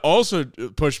I'm gonna also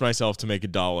push myself to make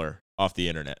 $1 off the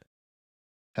internet.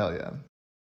 Hell yeah.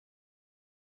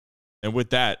 And with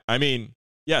that, I mean,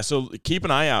 yeah, so keep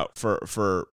an eye out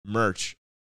for merch.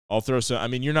 I'll throw some. I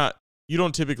mean, you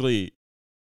don't typically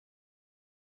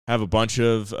have a bunch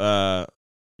of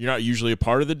you're not usually a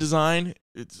part of the design.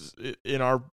 It's in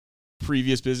our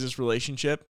previous business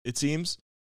relationship, it seems,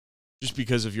 just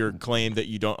because of your claim that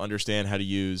you don't understand how to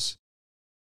use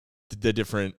the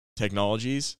different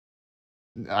technologies.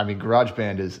 I mean,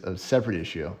 GarageBand is a separate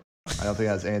issue. I don't think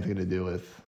it has anything to do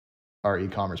with our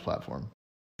e-commerce platform.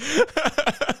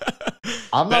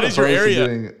 I'm not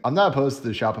opposed to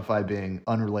Shopify being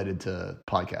unrelated to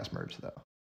podcast merch, though.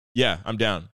 Yeah, I'm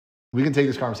down. We can take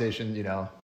this conversation, you know,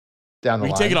 down the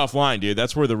line. We can take it offline, dude.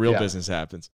 That's where the real business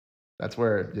happens. That's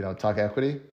where, you know, talk equity,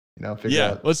 you know, figure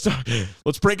out. Let's talk.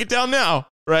 Let's break it down now,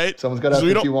 right? Someone's got to have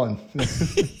 51.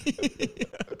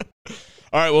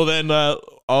 All right, well then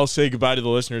I'll say goodbye to the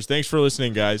listeners. Thanks for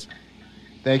listening, guys.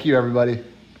 Thank you, everybody.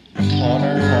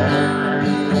 Connor,